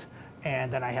friends.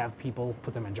 And then I have people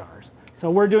put them in jars.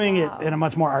 So we're doing it in a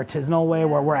much more artisanal way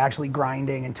where we're actually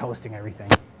grinding and toasting everything.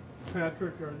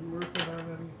 Patrick, are you working on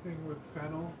anything with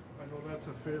fennel? I know that's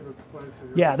a favorite spice of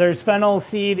yours. Yeah, there's fennel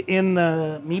seed in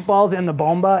the meatballs, in the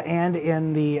bomba, and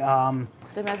in the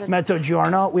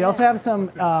mezzogiorno. We also have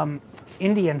some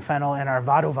Indian fennel in our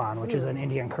vadovan, which is an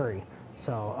Indian curry.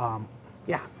 So,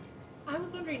 yeah. I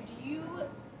was wondering, do you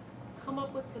come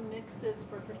up with the mixes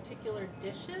for particular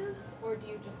dishes, or do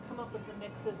you just come up with the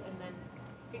mixes and then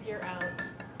figure out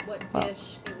what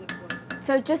dish it would work?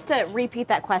 So just to repeat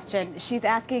that question, she's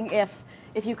asking if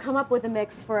you come up with a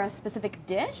mix for a specific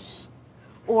dish,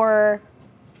 or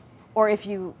if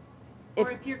you're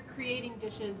creating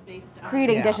dishes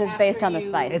based on the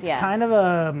spice. It's kind of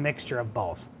a mixture of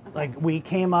both. Okay. Like we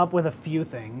came up with a few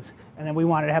things, and then we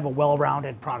wanted to have a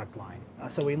well-rounded product line.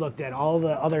 So we looked at all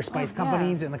the other spice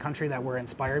companies in the country that we're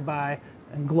inspired by,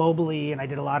 and globally. And I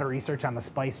did a lot of research on the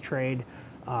spice trade,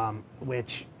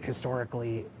 which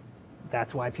historically,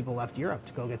 that's why people left Europe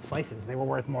to go get spices. They were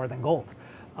worth more than gold.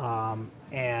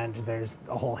 And there's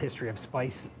a whole history of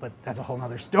spice, but that's a whole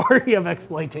other story of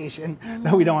exploitation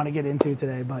that we don't want to get into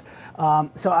today. But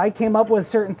so I came up with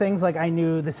certain things, like I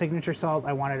knew the signature salt,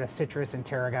 I wanted a citrus and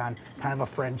tarragon, kind of a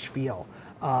French feel.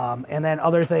 And then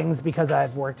other things, because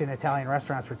I've worked in Italian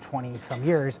restaurants for 20 some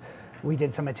years, we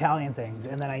did some Italian things.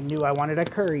 And then I knew I wanted a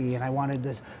curry, and I wanted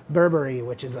this Burberry,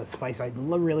 which is a spice I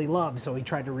really love. So we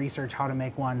tried to research how to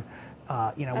make one.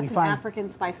 We find an African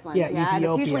spice blend. Yeah, and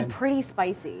it's usually pretty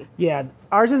spicy. Yeah,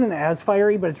 ours isn't as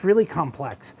fiery, but it's really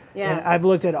complex. Yeah. And I've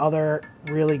looked at other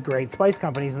really great spice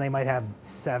companies, and they might have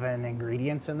 7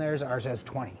 ingredients in theirs. Ours has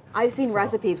 20. I've seen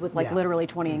recipes with literally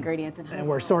 20 ingredients in. And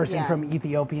we're sourcing from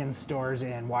Ethiopian stores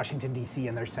in Washington, D.C.,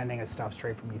 and they're sending us stuff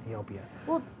straight from Ethiopia.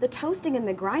 Well, the toasting and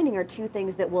the grinding are two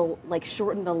things that will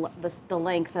shorten the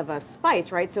length of a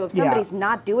spice, right? So if somebody's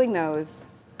not doing those.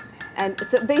 And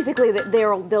so basically,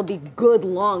 they'll be good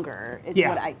longer.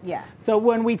 So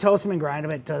when we toast them and grind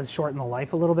them, it does shorten the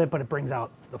life a little bit, but it brings out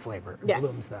the flavor. It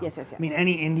blooms them. Yes. I mean,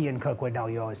 any Indian cook would know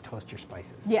you always toast your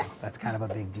spices. Yes. So that's kind of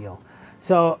a big deal.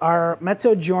 So our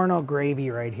mezzogiorno gravy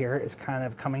right here is kind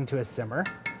of coming to a simmer.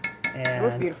 And it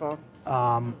looks beautiful.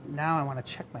 Now I want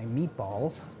to check my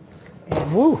meatballs.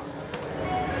 And woo!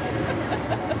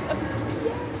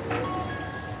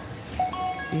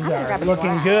 These are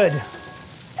looking good.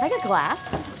 Can I get a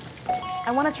glass?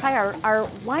 I want to try our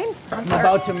wine. I'm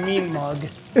about to mean mug.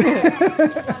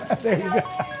 There you go.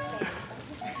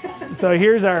 So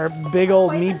here's our big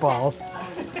old meatballs.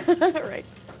 Right.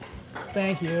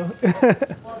 Thank you.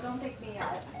 Well, don't pick me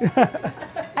up.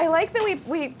 I like that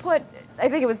we put, I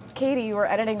think it was Katie, you were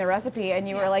editing the recipe, and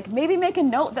you were like, maybe make a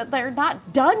note that they're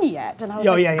not done yet. And I was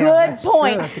good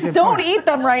point. Don't eat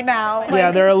them right now. Yeah,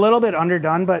 they're a little bit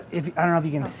underdone, but I don't know if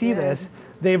you can see this.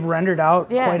 They've rendered out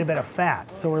quite a bit of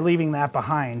fat, so we're leaving that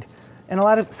behind.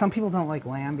 And some people don't like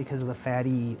lamb because of the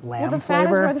fatty lamb flavor. Well, the fat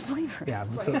is where the flavor is. Yeah,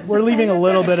 so we're leaving a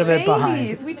little bit of it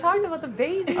behind. We talked about the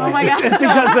babies. Oh my God. It's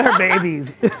because they're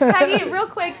babies. Peggy, real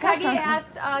quick, Peggy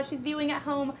asked, she's viewing at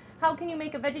home, how can you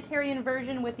make a vegetarian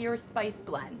version with your spice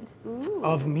blend? Ooh.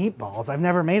 Of meatballs. I've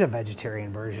never made a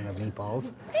vegetarian version of meatballs.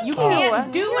 You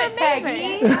can't do it,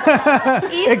 Peggy.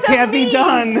 It can't be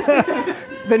done.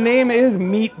 The name is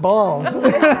meatballs.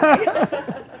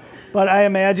 But I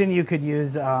imagine you could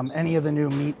use any of the new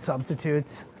meat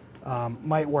substitutes.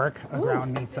 Might work, a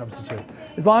ground meat substitute.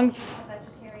 As long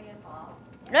Vegetarian ball.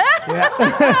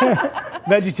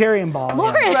 Vegetarian ball.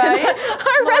 Lauren,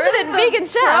 our resident vegan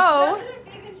chef. Resident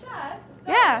vegan chef.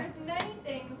 So Yeah. there's many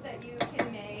things that you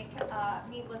can make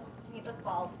meatless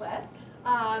balls with.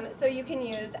 So you can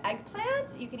use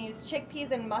eggplant, you can use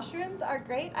chickpeas, and mushrooms are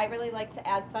great. I really like to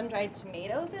add sun-dried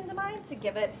tomatoes into mine to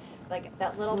give it like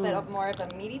that little bit of more of a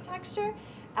meaty texture.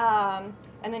 And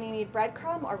then you need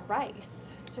breadcrumb or rice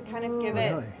to kind of give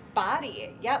it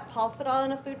body. Yep, pulse it all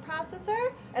in a food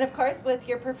processor. And of course with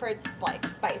your preferred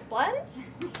spice blend.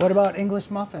 What about English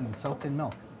muffins soaked in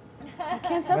milk?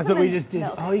 That's what we just did.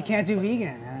 Milk. Oh, you can't do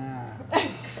vegan.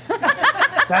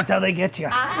 That's how they get you.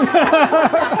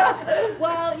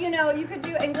 Well, you could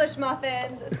do English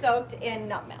muffins soaked in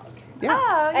nut milk.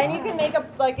 Yeah. And you can make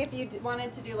if you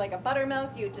wanted to do like a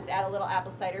buttermilk, you just add a little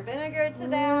apple cider vinegar to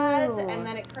that, and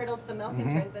then it curdles the milk and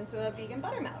turns into a vegan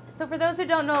buttermilk. So for those who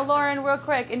don't know, Lauren, real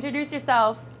quick, introduce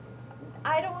yourself.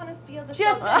 I don't want to steal the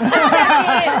Just show. a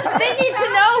second. They need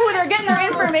to know who they're getting their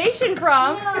information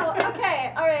from. No,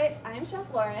 okay, all right. I'm Chef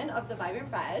Lauren of the Vibrant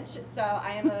Veg. So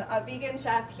I am a vegan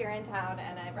chef here in town,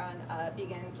 and I run a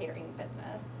vegan catering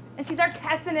business. And she's our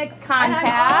Kessenich And contact.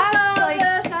 I'm also Like,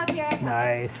 the chef here at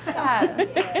Nice.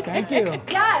 yeah. Thank you.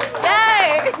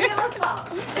 Yes. Yay! Meatless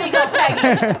balls. There you go,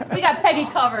 Peggy. We got Peggy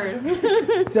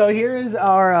covered. So here is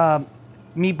our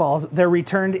meatballs. They're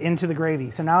returned into the gravy.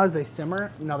 So now as they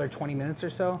simmer, another 20 minutes or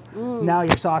so, now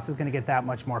your sauce is going to get that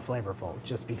much more flavorful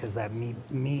just because that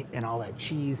meat and all that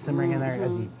cheese simmering in there,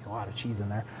 as you eat a lot of cheese in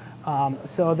there.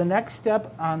 So the next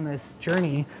step on this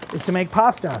journey is to make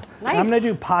pasta. Nice. I'm going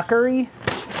to do paccheri,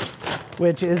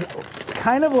 which is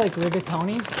kind of like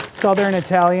rigatoni, Southern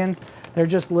Italian. They're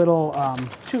just little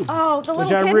tubes. Oh, the little which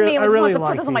kid I in me I just really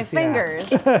wants to put like this on my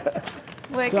these, yeah. fingers.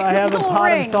 Like, So I have a little pot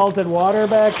ring. of salted water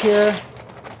back here.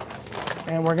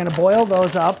 And we're gonna boil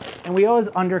those up. And we always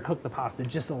undercook the pasta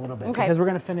just a little bit Okay. because we're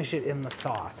gonna finish it in the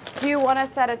sauce. Do you want to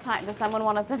set a time? Does someone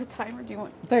want to set a timer? Do you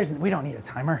want? We don't need a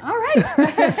timer. All right. His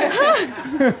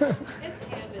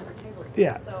hand is a tablespoon,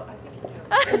 Yeah. so I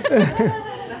think you know.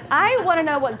 I want to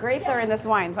know what grapes are in this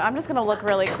wine, so I'm just going to look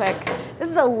really quick. This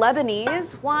is a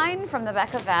Lebanese wine from the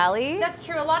Bekaa Valley. That's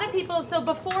true. A lot of people, so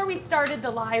before we started the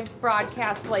live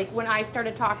broadcast, like when I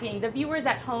started talking, the viewers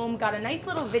at home got a nice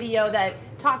little video that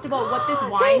talked about what this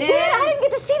wine is. They did? I didn't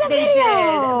get to see the They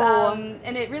video. did.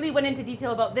 And it really went into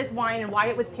detail about this wine and why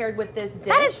it was paired with this dish.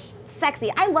 That is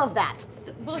sexy. I love that.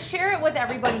 So we'll share it with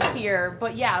everybody here,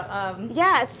 but yeah.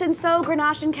 Yeah, it's Cinsault,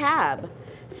 Grenache, and Cab.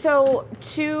 So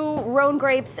 2 Rhone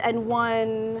grapes and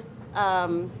 1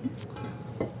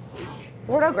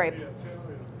 Bordeaux grape.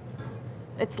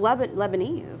 It's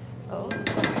Lebanese. Oh.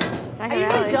 I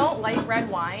usually don't like red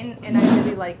wine, and I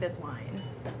really like this wine.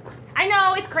 I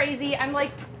know, it's crazy. I'm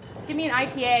like, give me an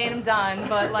IPA and I'm done,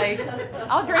 but like,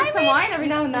 I'll drink some wine every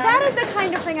now and then. That is the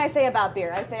kind of thing I say about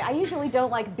beer. I say, I usually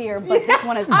don't like beer, but this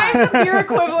one is mine. I'm the beer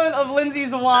equivalent of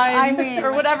Lindsay's wine, I mean,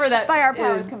 or whatever that by our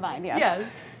powers is. combined, yes. Yes.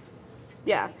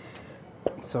 Yeah.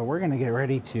 So we're gonna get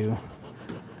ready to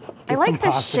I get like some the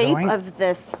pasta shape going. of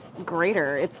this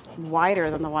grater. It's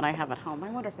wider than the one I have at home. I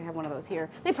wonder if they have one of those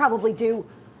here. They probably do.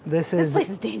 This This is place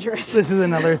is dangerous. This is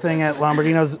another thing at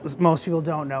Lombardino's. Most people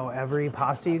don't know. Every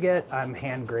pasta you get, I'm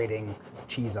hand grating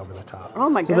cheese over the top. Oh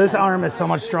my So this goodness. arm is so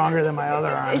much stronger than my other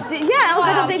arm. Yeah, did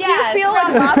yeah, you feel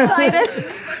it's like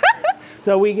lopsided?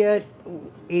 So we get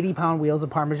 80-pound wheels of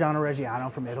Parmigiano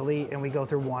Reggiano from Italy, and we go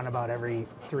through one about every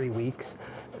 3 weeks.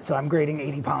 So I'm grating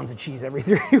 80 pounds of cheese every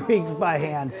 3 weeks by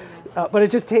hand. But it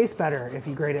just tastes better if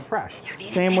you grate it fresh.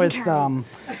 Same with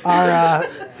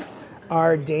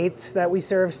our dates that we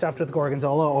serve stuffed with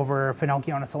gorgonzola over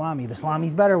finocchione salami. The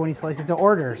salami's better when you slice it to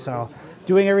order. So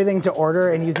doing everything to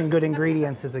order and using good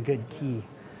ingredients is a good key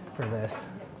for this.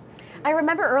 I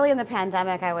remember early in the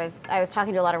pandemic, I was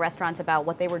talking to a lot of restaurants about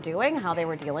what they were doing, how they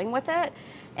were dealing with it.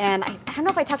 And I don't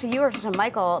know if I talked to you or to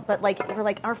Michael, but like we're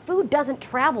like, our food doesn't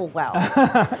travel well.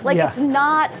 Like Yeah. it's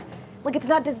not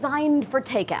designed for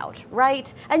takeout,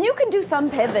 right? And you can do some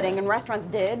pivoting, and restaurants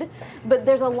did, but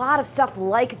there's a lot of stuff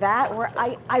like that where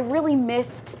I really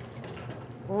missed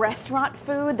restaurant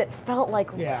food that felt like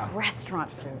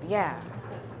restaurant food. Yeah.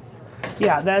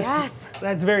 Yeah, Yes.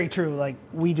 that's very true. Like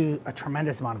we do a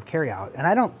tremendous amount of carryout, and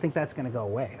I don't think that's going to go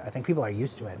away. I think people are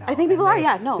used to it now. I think people and are,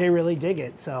 yeah, no. They really dig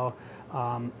it. So,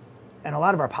 and a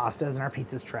lot of our pastas and our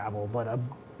pizzas travel, but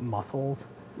mussels,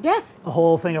 Yes. a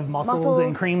whole thing of mussels and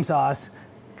Mussels. cream sauce,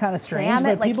 kind of strange,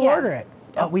 Salmon, but like, people yeah. order it.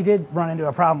 We did run into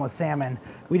a problem with salmon.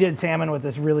 We did salmon with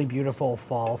this really beautiful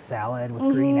fall salad with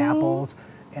green Mm-hmm. apples,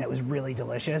 and it was really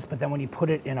delicious. But then when you put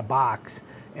it in a box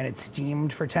and it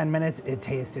steamed for 10 minutes, it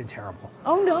tasted terrible.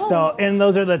 Oh no. So, and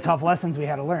those are the tough lessons we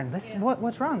had to learn.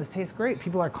 What's wrong? This tastes great.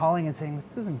 People are calling and saying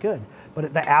this isn't good.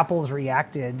 But the apples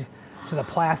reacted to the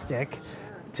plastic,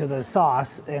 to the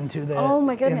sauce, and to the Oh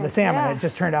my and the goodness, salmon. yeah. It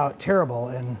just turned out terrible.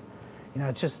 And you know,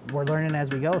 it's just we're learning as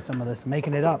we go. Some of this,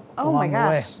 making it up Oh my along the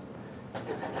way. gosh.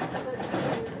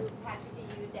 Patrick,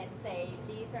 do you then say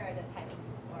these are the type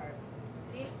of, or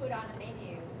these food on the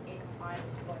menu aren't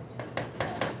going to be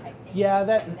type thing? Yeah,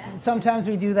 that sometimes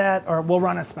we do that, or we'll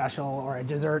run a special or a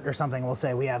dessert or something. We'll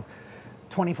say we have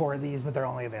 24 of these, but they're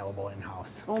only available in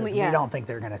house. Only- We yeah. don't think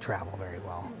they're going to travel very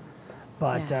well.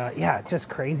 But yeah, just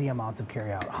crazy amounts of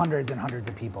carryout, hundreds and hundreds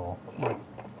of people. Like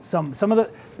some of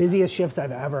the busiest shifts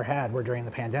I've ever had were during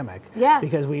the pandemic. Yeah.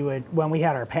 Because we would, when we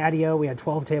had our patio, we had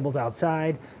 12 tables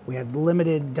outside, we had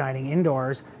limited dining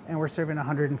indoors, and we're serving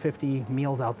 150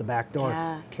 meals out the back door.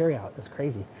 Yeah. Carryout is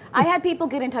crazy. I had people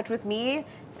get in touch with me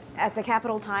at the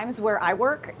Capital Times where I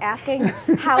work asking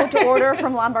how to order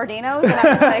from Lombardino's, and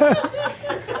I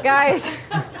was like, guys,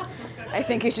 I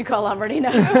think you should call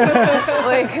Lombardino.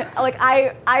 like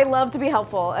I love to be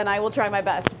helpful, and I will try my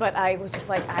best, but I was just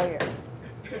like, I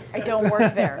don't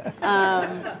work there.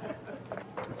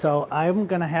 So I'm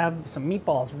gonna have some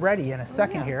meatballs ready in a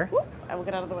second here. Whoop, I will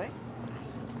get out of the way.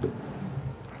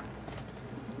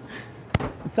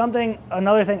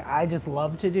 Another thing I just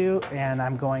love to do, and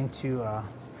I'm going to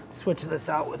switch this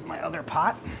out with my other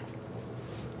pot.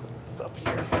 It's up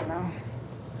here for now.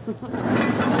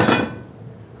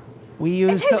 We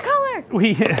use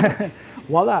color.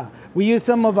 Voila. We use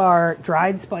some of our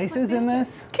dried spices in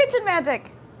this, Kitchen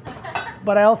magic.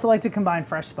 but I also like to combine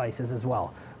fresh spices as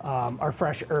well, our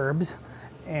fresh herbs.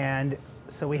 And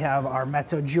so we have our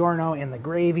mezzogiorno in the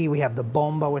gravy, we have the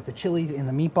bomba with the chilies in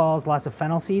the meatballs, lots of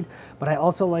fennel seed, but I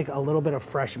also like a little bit of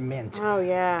fresh mint. Oh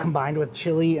yeah. Combined with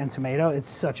chili and tomato. It's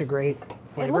such a great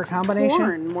flavor It looks combination.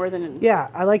 torn more than. Yeah,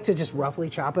 I like to just roughly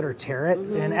chop it or tear it.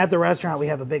 And at the restaurant, we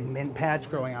have a big mint patch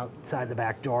growing outside the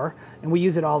back door, and we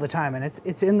use it all the time. And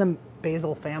it's in the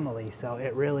basil family, so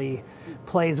it really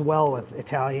plays well with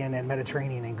Italian and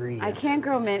Mediterranean ingredients. I can't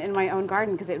grow mint in my own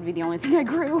garden because it would be the only thing I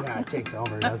grew. Yeah, it takes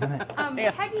over, doesn't it?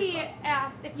 Peggy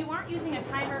asked, if you aren't using a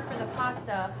timer for the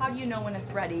pasta, how do you know when it's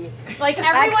ready? Like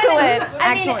everyone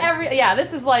Excellent. Yeah,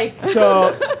 this is like.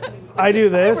 So I do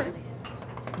this.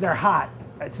 They're hot.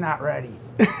 It's not ready.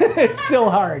 It's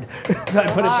still hard. So I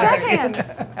put it back Chef in. hands.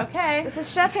 Okay. This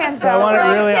is chef hands. So I want it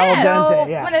really al dente. When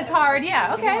Yeah. it's hard,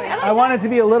 yeah. Okay. I want it to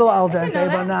be a little al dente,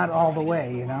 that. but not all the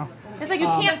way, you know? It's like you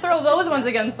can't throw those ones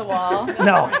against the wall.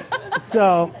 No.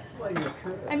 So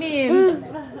I mean,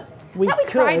 we I thought we could.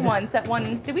 tried once at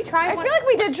one. Did we try I one? feel like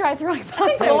we did try throwing I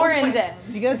think pasta. Lauren did.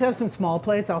 Do you guys have some small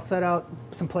plates? I'll set out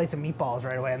some plates of meatballs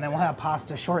right away, and then we'll have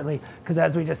pasta shortly, because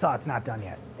as we just saw, it's not done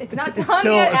yet. It's not it's done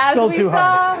still, yet, it's as still we too saw.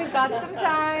 hard. We've got some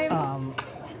time.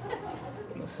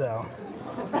 So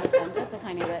Just a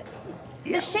tiny bit.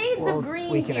 The shades of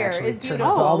green we can here actually is turn beautiful.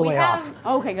 this all the we way have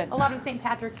off. Okay, good. a lot of St.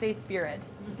 Patrick's Day spirit.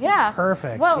 Yeah.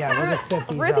 Perfect. Well, Yeah, we'll just set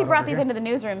these Ruthie out brought over these here. into the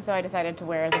newsroom, so I decided to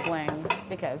wear the bling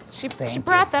because she Thank you.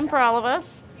 brought them for all of us.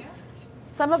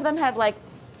 Some of them had like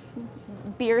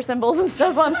beer symbols and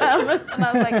stuff on them, and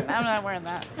I was like, I'm not wearing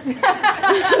that.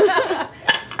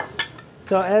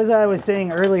 So as I was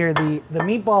saying earlier, the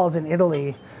meatballs in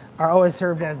Italy are always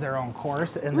served as their own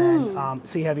course, and then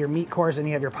so you have your meat course and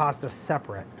you have your pasta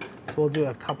separate. So we'll do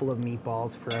a couple of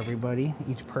meatballs for everybody,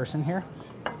 each person here.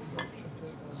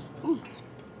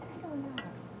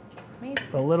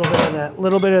 A little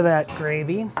bit of that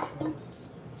gravy,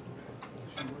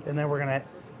 and then we're gonna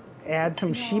add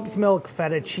some sheep's milk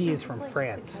feta cheese from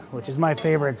France, which is my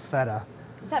favorite feta.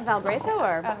 Is that Valbraiso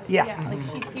or? Yeah. Like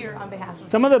she's here on behalf of.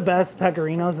 Some of the best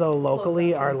pecorinos, though,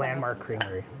 locally are Landmark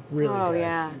Creamery. Really Oh, good.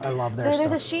 yeah. I love their There's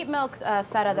stuff. a sheep milk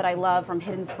feta that I love from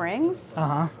Hidden Springs.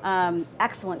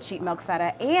 Excellent sheep milk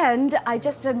feta. And I've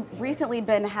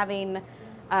been having,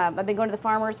 I've been going to the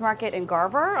farmer's market in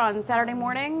Garver on Saturday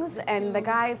mornings, and the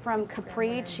guy from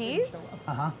Capri Cheese,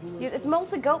 it's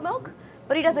mostly goat milk,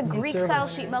 but he does a Greek-style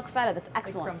sheep milk feta that's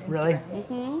excellent. Really?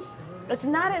 It's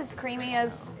not as creamy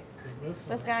as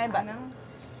this guy, but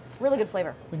really good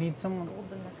flavor. We need some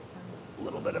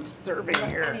little bit of serving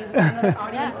here.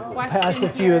 Pass Pass a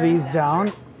few of these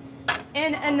down.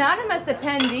 An anonymous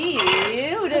attendee,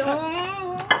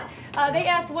 they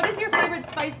asked, what is your favorite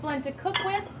spice blend to cook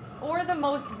with or the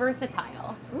most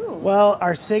versatile? Well,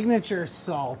 our signature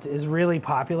salt is really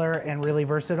popular and really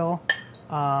versatile.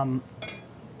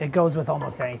 It goes with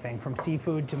almost anything, from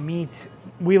seafood to meat.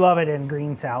 We love it in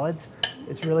green salads.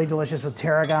 It's really delicious with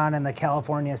tarragon and the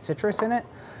California citrus in it.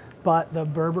 But the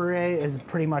berbere is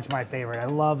pretty much my favorite. I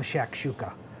love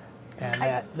shakshuka. And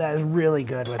that is really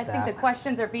good with I that. think the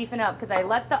questions are beefing up because I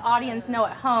let the audience know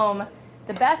at home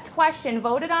the best question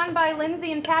voted on by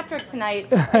Lindsay and Patrick tonight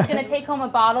is going to take home a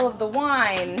bottle of the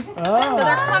wine. So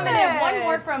they're coming in. One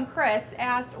more from Chris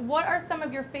asked, what are some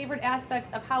of your favorite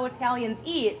aspects of how Italians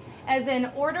eat, as in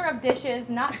order of dishes,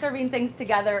 not serving things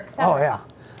together, etc.? Oh, yeah.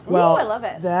 Well, I love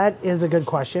it. That is a good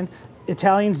question.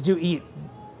 Italians do eat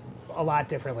a lot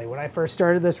differently. When I first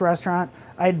started this restaurant,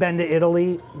 I'd been to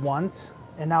Italy once,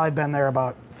 and now I've been there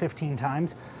about 15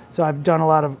 times. So I've done a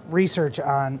lot of research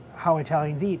on how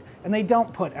Italians eat, and they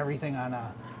don't put everything on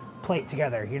a plate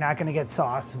together. You're not going to get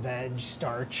sauce, veg,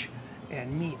 starch,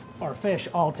 and meat or fish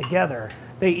all together.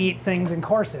 They eat things in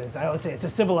courses. I always say it's a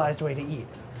civilized way to eat.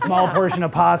 Small portion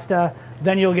of pasta,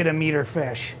 then you'll get a meat or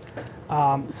fish.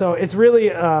 So it's really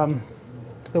the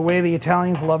way the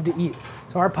Italians love to eat.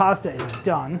 So our pasta is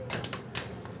done.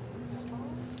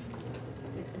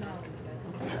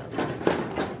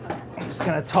 I'm just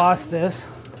gonna toss this.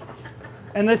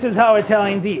 And this is how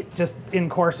Italians eat, just in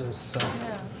courses. So.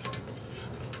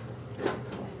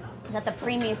 Is that the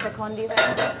primi secondi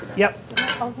thing? Yep.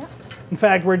 Oh, yeah. In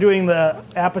fact, we're doing the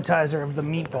appetizer of the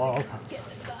meatballs.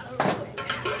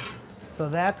 So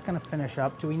that's going to finish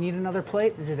up. Do we need another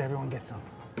plate, or did everyone get some?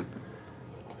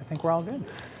 I think we're all good.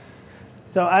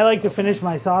 So I like to finish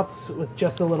my sauce with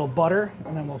just a little butter,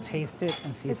 and then we'll taste it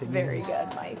and see if it needs good,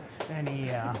 Mike. any.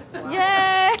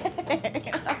 Yay!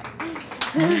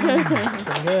 It's pretty good.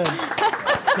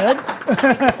 It's good?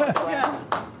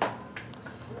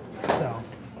 So.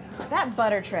 That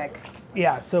butter trick.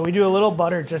 Yeah, so we do a little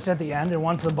butter just at the end, and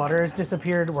once the butter has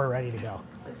disappeared, we're ready to go.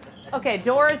 Okay,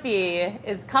 Dorothy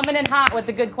is coming in hot with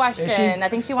the good question. Is she? I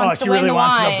think she wants she to win really the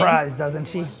wants wine. the prize, doesn't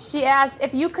she? She asked,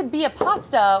 if you could be a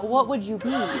pasta, what would you be?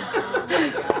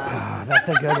 That's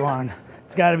a good one.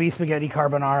 It's got to be spaghetti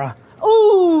carbonara.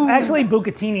 Ooh! Actually,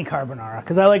 bucatini carbonara,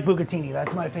 because I like bucatini.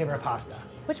 That's my favorite pasta.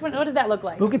 Which one? What does that look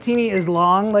like? Bucatini is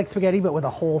long like spaghetti, but with a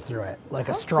hole through it, like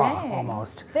a straw dang.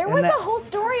 almost. There was a whole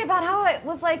story about how it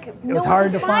was like it was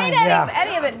hard to find,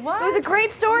 any of it. What? It was a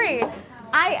great story.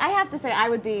 I have to say I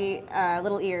would be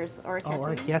Little Ears or a Oh,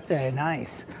 orchiette,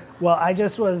 nice. Well,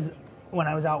 when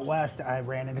I was out west, I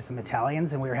ran into some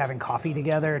Italians and we were having coffee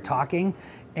together, talking,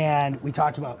 and we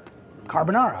talked about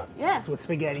carbonara. Yeah. With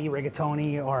spaghetti,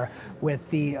 rigatoni, or with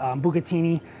the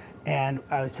bucatini. And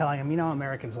I was telling them,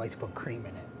 Americans like to put cream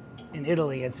in it. In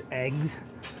Italy, it's eggs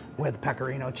with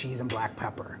pecorino cheese and black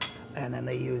pepper. And then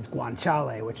they use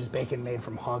guanciale, which is bacon made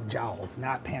from hog jowls,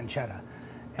 not pancetta.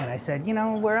 And I said,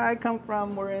 where I come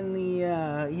from, we're in the,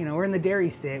 we're in the dairy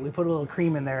state. We put a little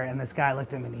cream in there, and this guy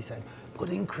looked at me and he said,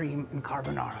 putting cream in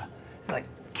carbonara. It's like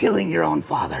killing your own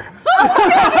father.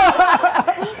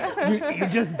 you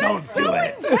just don't do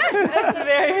it. That's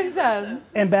very intense.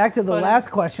 And back to the last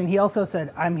question, he also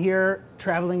said, I'm here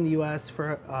traveling the U.S.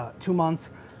 for 2 months.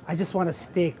 I just want a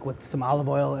steak with some olive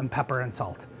oil and pepper and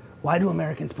salt. Why do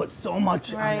Americans put so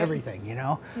much on everything,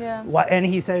 Yeah. And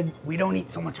he said, we don't eat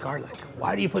so much garlic.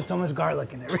 Why do you put so much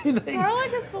garlic in everything?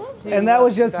 Garlic is delicious. And that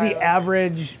was just the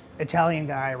average Italian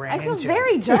guy I ran into. I feel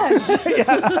very judged.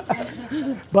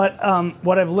 But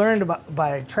what I've learned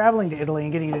by traveling to Italy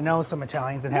and getting to know some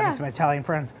Italians and having some Italian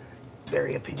friends,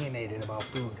 very opinionated about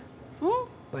food.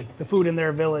 Like the food in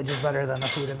their village is better than the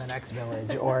food in the next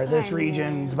village, or this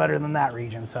region is better than that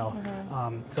region. So,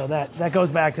 so that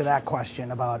goes back to that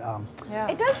question about.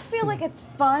 It does feel like it's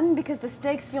fun because the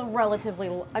stakes feel relatively,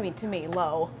 to me,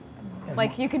 low.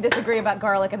 Like you can disagree about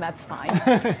garlic and that's fine.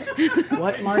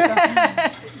 What,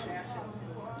 Martha?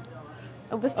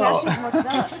 Pistachio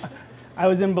mozzarella. I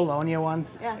was in Bologna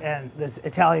once, Yeah. and this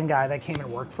Italian guy that came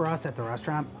and worked for us at the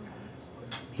restaurant,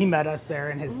 he met us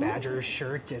there in his Badgers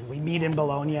shirt, and we meet in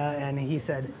Bologna, and he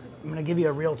said, I'm going to give you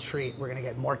a real treat. We're going to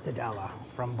get mortadella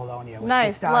from Bologna with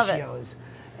pistachios.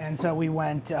 And so we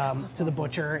went to the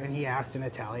butcher, and he asked in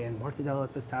Italian, mortadella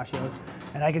with pistachios,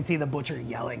 and I could see the butcher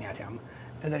yelling at him.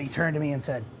 And then he turned to me and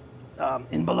said,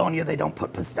 in Bologna, they don't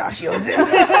put pistachios in. You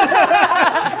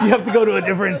have to go to a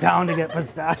different town to get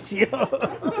pistachios.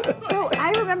 So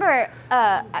I remember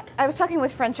I was talking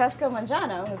with Francesco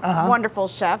Mangiano, who's a wonderful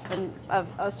chef at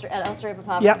Osteria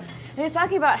Papava. Yep. And he was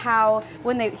talking about how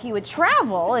when he would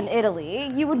travel in Italy,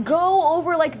 you would go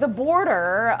over like the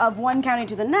border of one county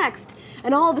to the next,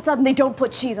 and all of a sudden they don't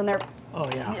put cheese on their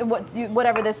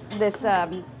whatever this I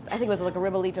think it was like a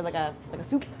ribollita, like a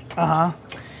soup.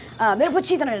 They don't put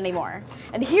cheese on it anymore.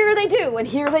 And here they do, and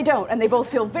here they don't. And they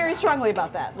both feel very strongly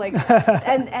about that. Like,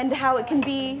 and how it can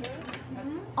be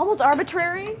almost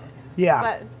arbitrary. Yeah.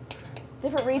 But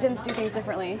different regions do things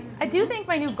differently. I do think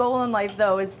my new goal in life,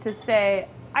 though, is to say,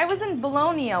 I was in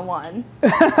Bologna once.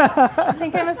 I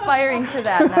think I'm aspiring to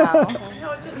that now.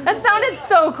 That sounded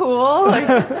so cool. Like,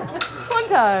 just one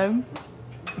time.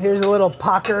 Here's a little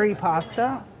paccheri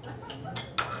pasta.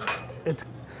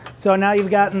 So now you've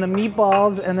gotten the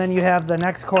meatballs, and then you have the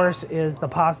next course is the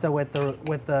pasta with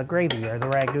the gravy or the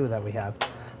ragu that we have.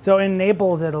 So in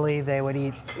Naples, Italy, they would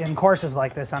eat in courses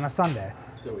like this on a Sunday.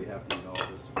 So we have to eat all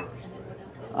this first.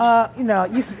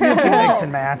 You can mix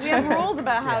and match. We have rules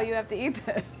about how you have to eat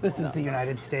this. This is the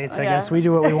United States, I guess. We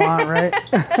do what we want, right?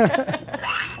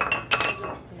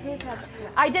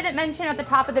 I didn't mention at the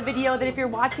top of the video that if you're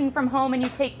watching from home and you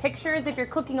take pictures, if you're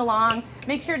cooking along,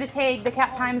 make sure to tag the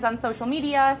Cap Times on social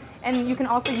media, and you can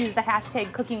also use the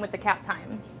hashtag Cooking with the Cap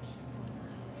Times.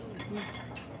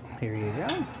 Here you go.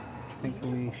 I think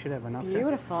we should have enough.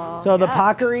 Beautiful. So the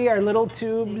paccheri are little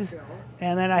tubes,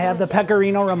 and then I have the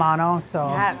pecorino romano. So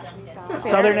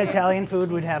Southern Italian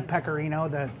food would have pecorino,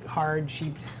 the hard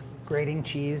sheep's grating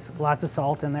cheese, lots of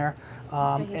salt in there,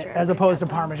 as opposed to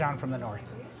Parmesan from the north.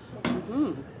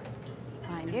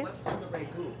 Find you.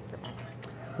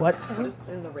 What? What is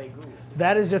in the ragu?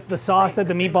 That is just the sauce that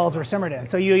the meatballs were simmered in.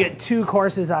 So you get 2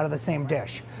 courses out of the same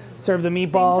dish. Serve the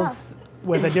meatballs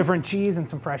with a different cheese and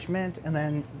some fresh mint, and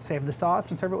then save the sauce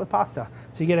and serve it with pasta.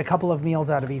 So you get a couple of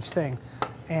meals out of each thing.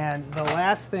 And the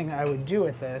last thing I would do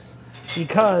with this,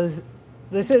 because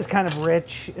this is kind of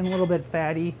rich and a little bit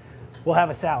fatty, we'll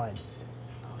have a salad.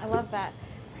 I love that.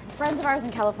 Friends of ours in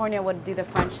California would do the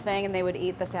French thing, and they would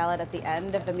eat the salad at the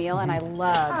end of the meal, and I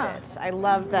loved it. I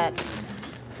love that,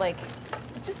 like,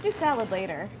 just do salad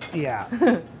later. Yeah.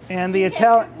 And the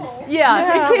Italian...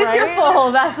 Yeah, in case you're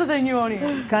full, that's the thing you won't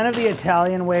eat. Kind of the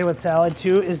Italian way with salad,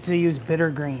 too, is to use bitter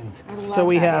greens. So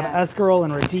we have escarole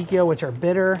and radicchio, which are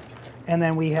bitter, and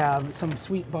then we have some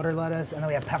sweet butter lettuce, and then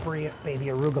we have peppery baby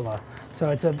arugula. So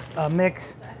it's a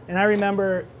mix. And I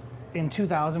remember in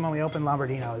 2000 when we opened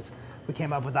Lombardino's, we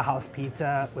came up with a house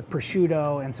pizza with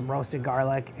prosciutto and some roasted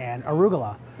garlic and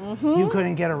arugula. You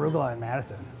couldn't get arugula in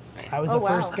Madison. I was the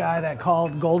first guy that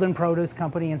called Golden Produce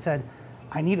Company and said,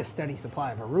 I need a steady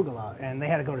supply of arugula. And they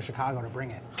had to go to Chicago to bring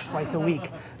it twice a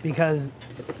week because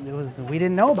we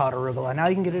didn't know about arugula. Now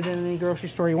you can get it in any grocery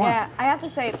store you want. Yeah, I have to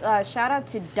say, shout out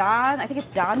to Don. I think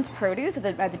it's Don's Produce at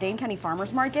the Dane County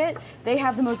Farmers Market. They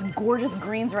have the most gorgeous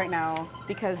greens right now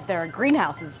because their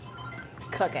greenhouse is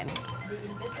cooking.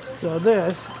 So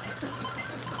this,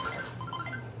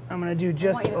 I'm gonna do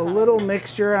just a little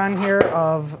mixture on here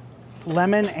of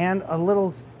lemon and a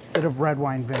little bit of red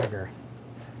wine vinegar.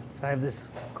 So I have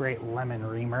this great lemon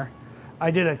reamer.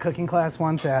 I did a cooking class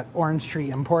once at Orange Tree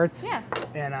Imports,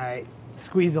 and I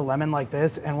squeezed a lemon like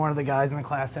this, and one of the guys in the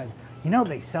class said, you know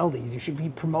they sell these, you should be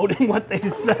promoting what they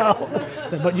sell.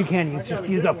 So, but you can't just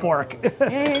use a fork.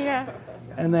 Yeah.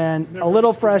 And then a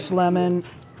little fresh lemon,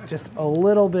 just a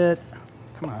little bit.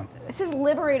 Come on. This is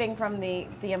liberating from the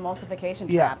emulsification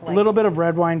trap. Yeah, a little bit of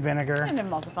red wine vinegar. I didn't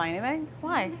emulsify anything.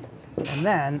 Why? And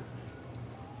then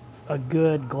a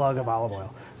good glug of olive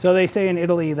oil. So they say in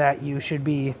Italy that you should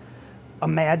be a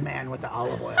madman with the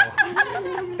olive oil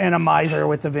and a miser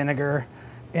with the vinegar,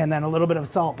 and then a little bit of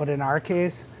salt. But in our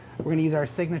case, we're going to use our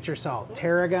signature salt,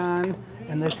 tarragon,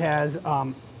 and this has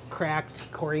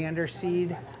cracked coriander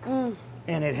seed,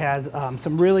 and it has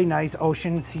some really nice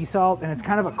ocean sea salt, and it's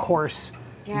kind of a coarse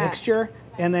mixture.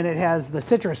 And then it has the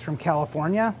citrus from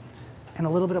California, and a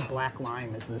little bit of black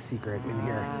lime is the secret in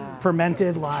here.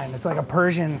 Fermented lime. It's like a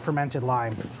Persian fermented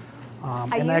lime.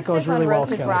 And that goes really well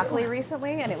together. I used broccoli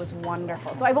recently, and it was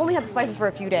wonderful. So I've only had the spices for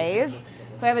a few days,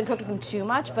 so I haven't cooked them too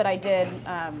much, but I did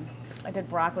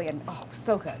broccoli, and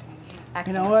so good. Excellent.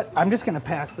 You know what? I'm just going to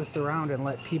pass this around and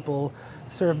let people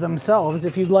serve themselves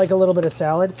if you'd like a little bit of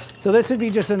salad. So this would be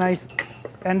just a nice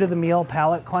end of the meal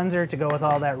palate cleanser to go with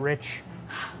all that rich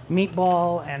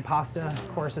meatball and pasta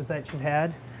courses that you've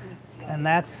had. And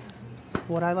that's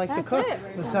what I like to cook.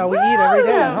 That's how we eat every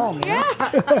day at home.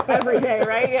 Yeah. Every day,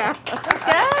 right? Yeah.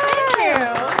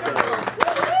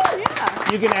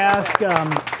 You can ask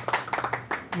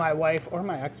my wife or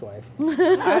my ex-wife.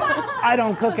 I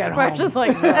don't cook at home. We're just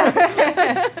like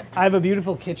that. I have a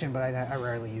beautiful kitchen, but I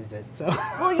rarely use it. So.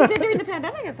 Well, you did during the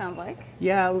pandemic, it sounds like.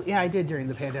 Yeah, I did during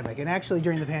the pandemic. And actually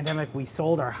during the pandemic, we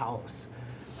sold our house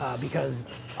because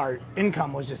our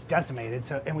income was just decimated.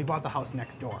 And we bought the house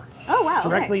next door. Oh, wow.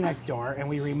 Directly next door, and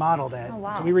we remodeled it. Oh,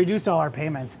 wow. So we reduced all our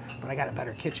payments, but I got a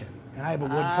better kitchen. And I have a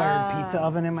wood-fired pizza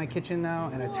oven in my kitchen now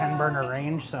and a 10-burner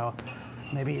range. So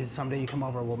maybe someday you come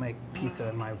over, we'll make pizza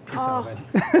in my pizza oven.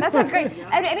 That sounds great.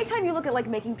 And anytime you look at like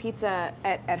making pizza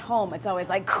at home, it's always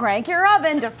like crank your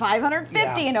oven to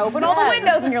 550 and open all the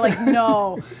windows, and you're like,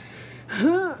 no.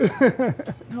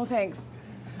 No thanks.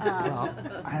 Well,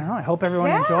 I don't know. I hope everyone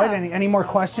enjoyed. Any more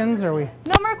questions? Or we?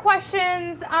 No more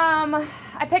questions.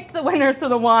 I picked the winners for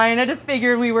the wine. I just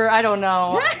figured we were, I don't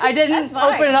know. I didn't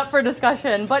open it up for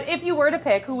discussion. But if you were to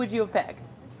pick, who would you have picked?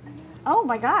 Oh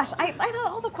my gosh, I thought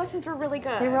all the questions were really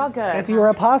good. They were all good. If you were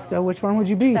a pasta, which one would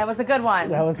you be? That was a good one.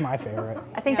 That was my favorite.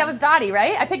 I think that was Dottie,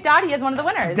 right? I picked Dottie as one of the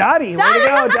winners. Dottie, way to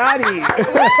go, Dottie.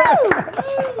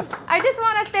 I just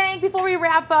want to thank, before we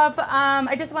wrap up,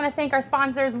 I just want to thank our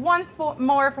sponsors once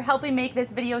more for helping make this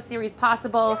video series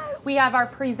possible. We have our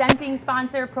presenting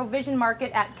sponsor, Provision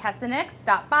Market at Kessenich.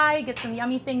 Stop by, get some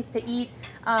yummy things to eat.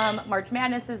 March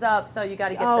Madness is up, so you got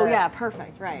to get the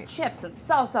perfect, right. chips and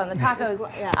salsa and the tacos.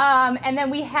 And then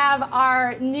we have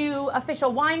our new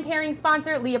official wine pairing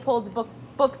sponsor, Leopold's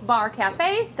Books Bar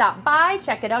Cafe. Stop by,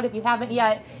 check it out if you haven't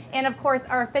yet. And of course,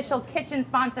 our official kitchen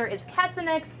sponsor is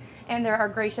Kessenich, and they're our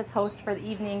gracious host for the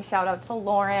evening. Shout out to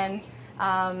Lauren.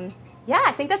 Yeah,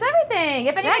 I think that's everything.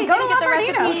 If anybody go didn't to get the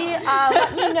recipe, Lombardino's.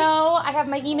 let me know. I have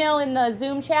my email in the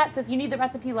Zoom chat, so if you need the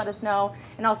recipe, let us know,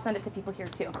 and I'll send it to people here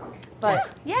too. But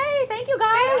yay, thank you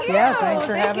guys. Yeah, thanks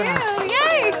for having us.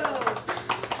 Yay!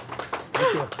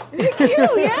 Thank you. Thank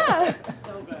you, yeah.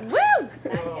 So good. Woo!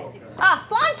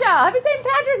 Sláinte! Happy St.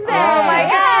 Patrick's Day! Oh my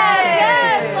God!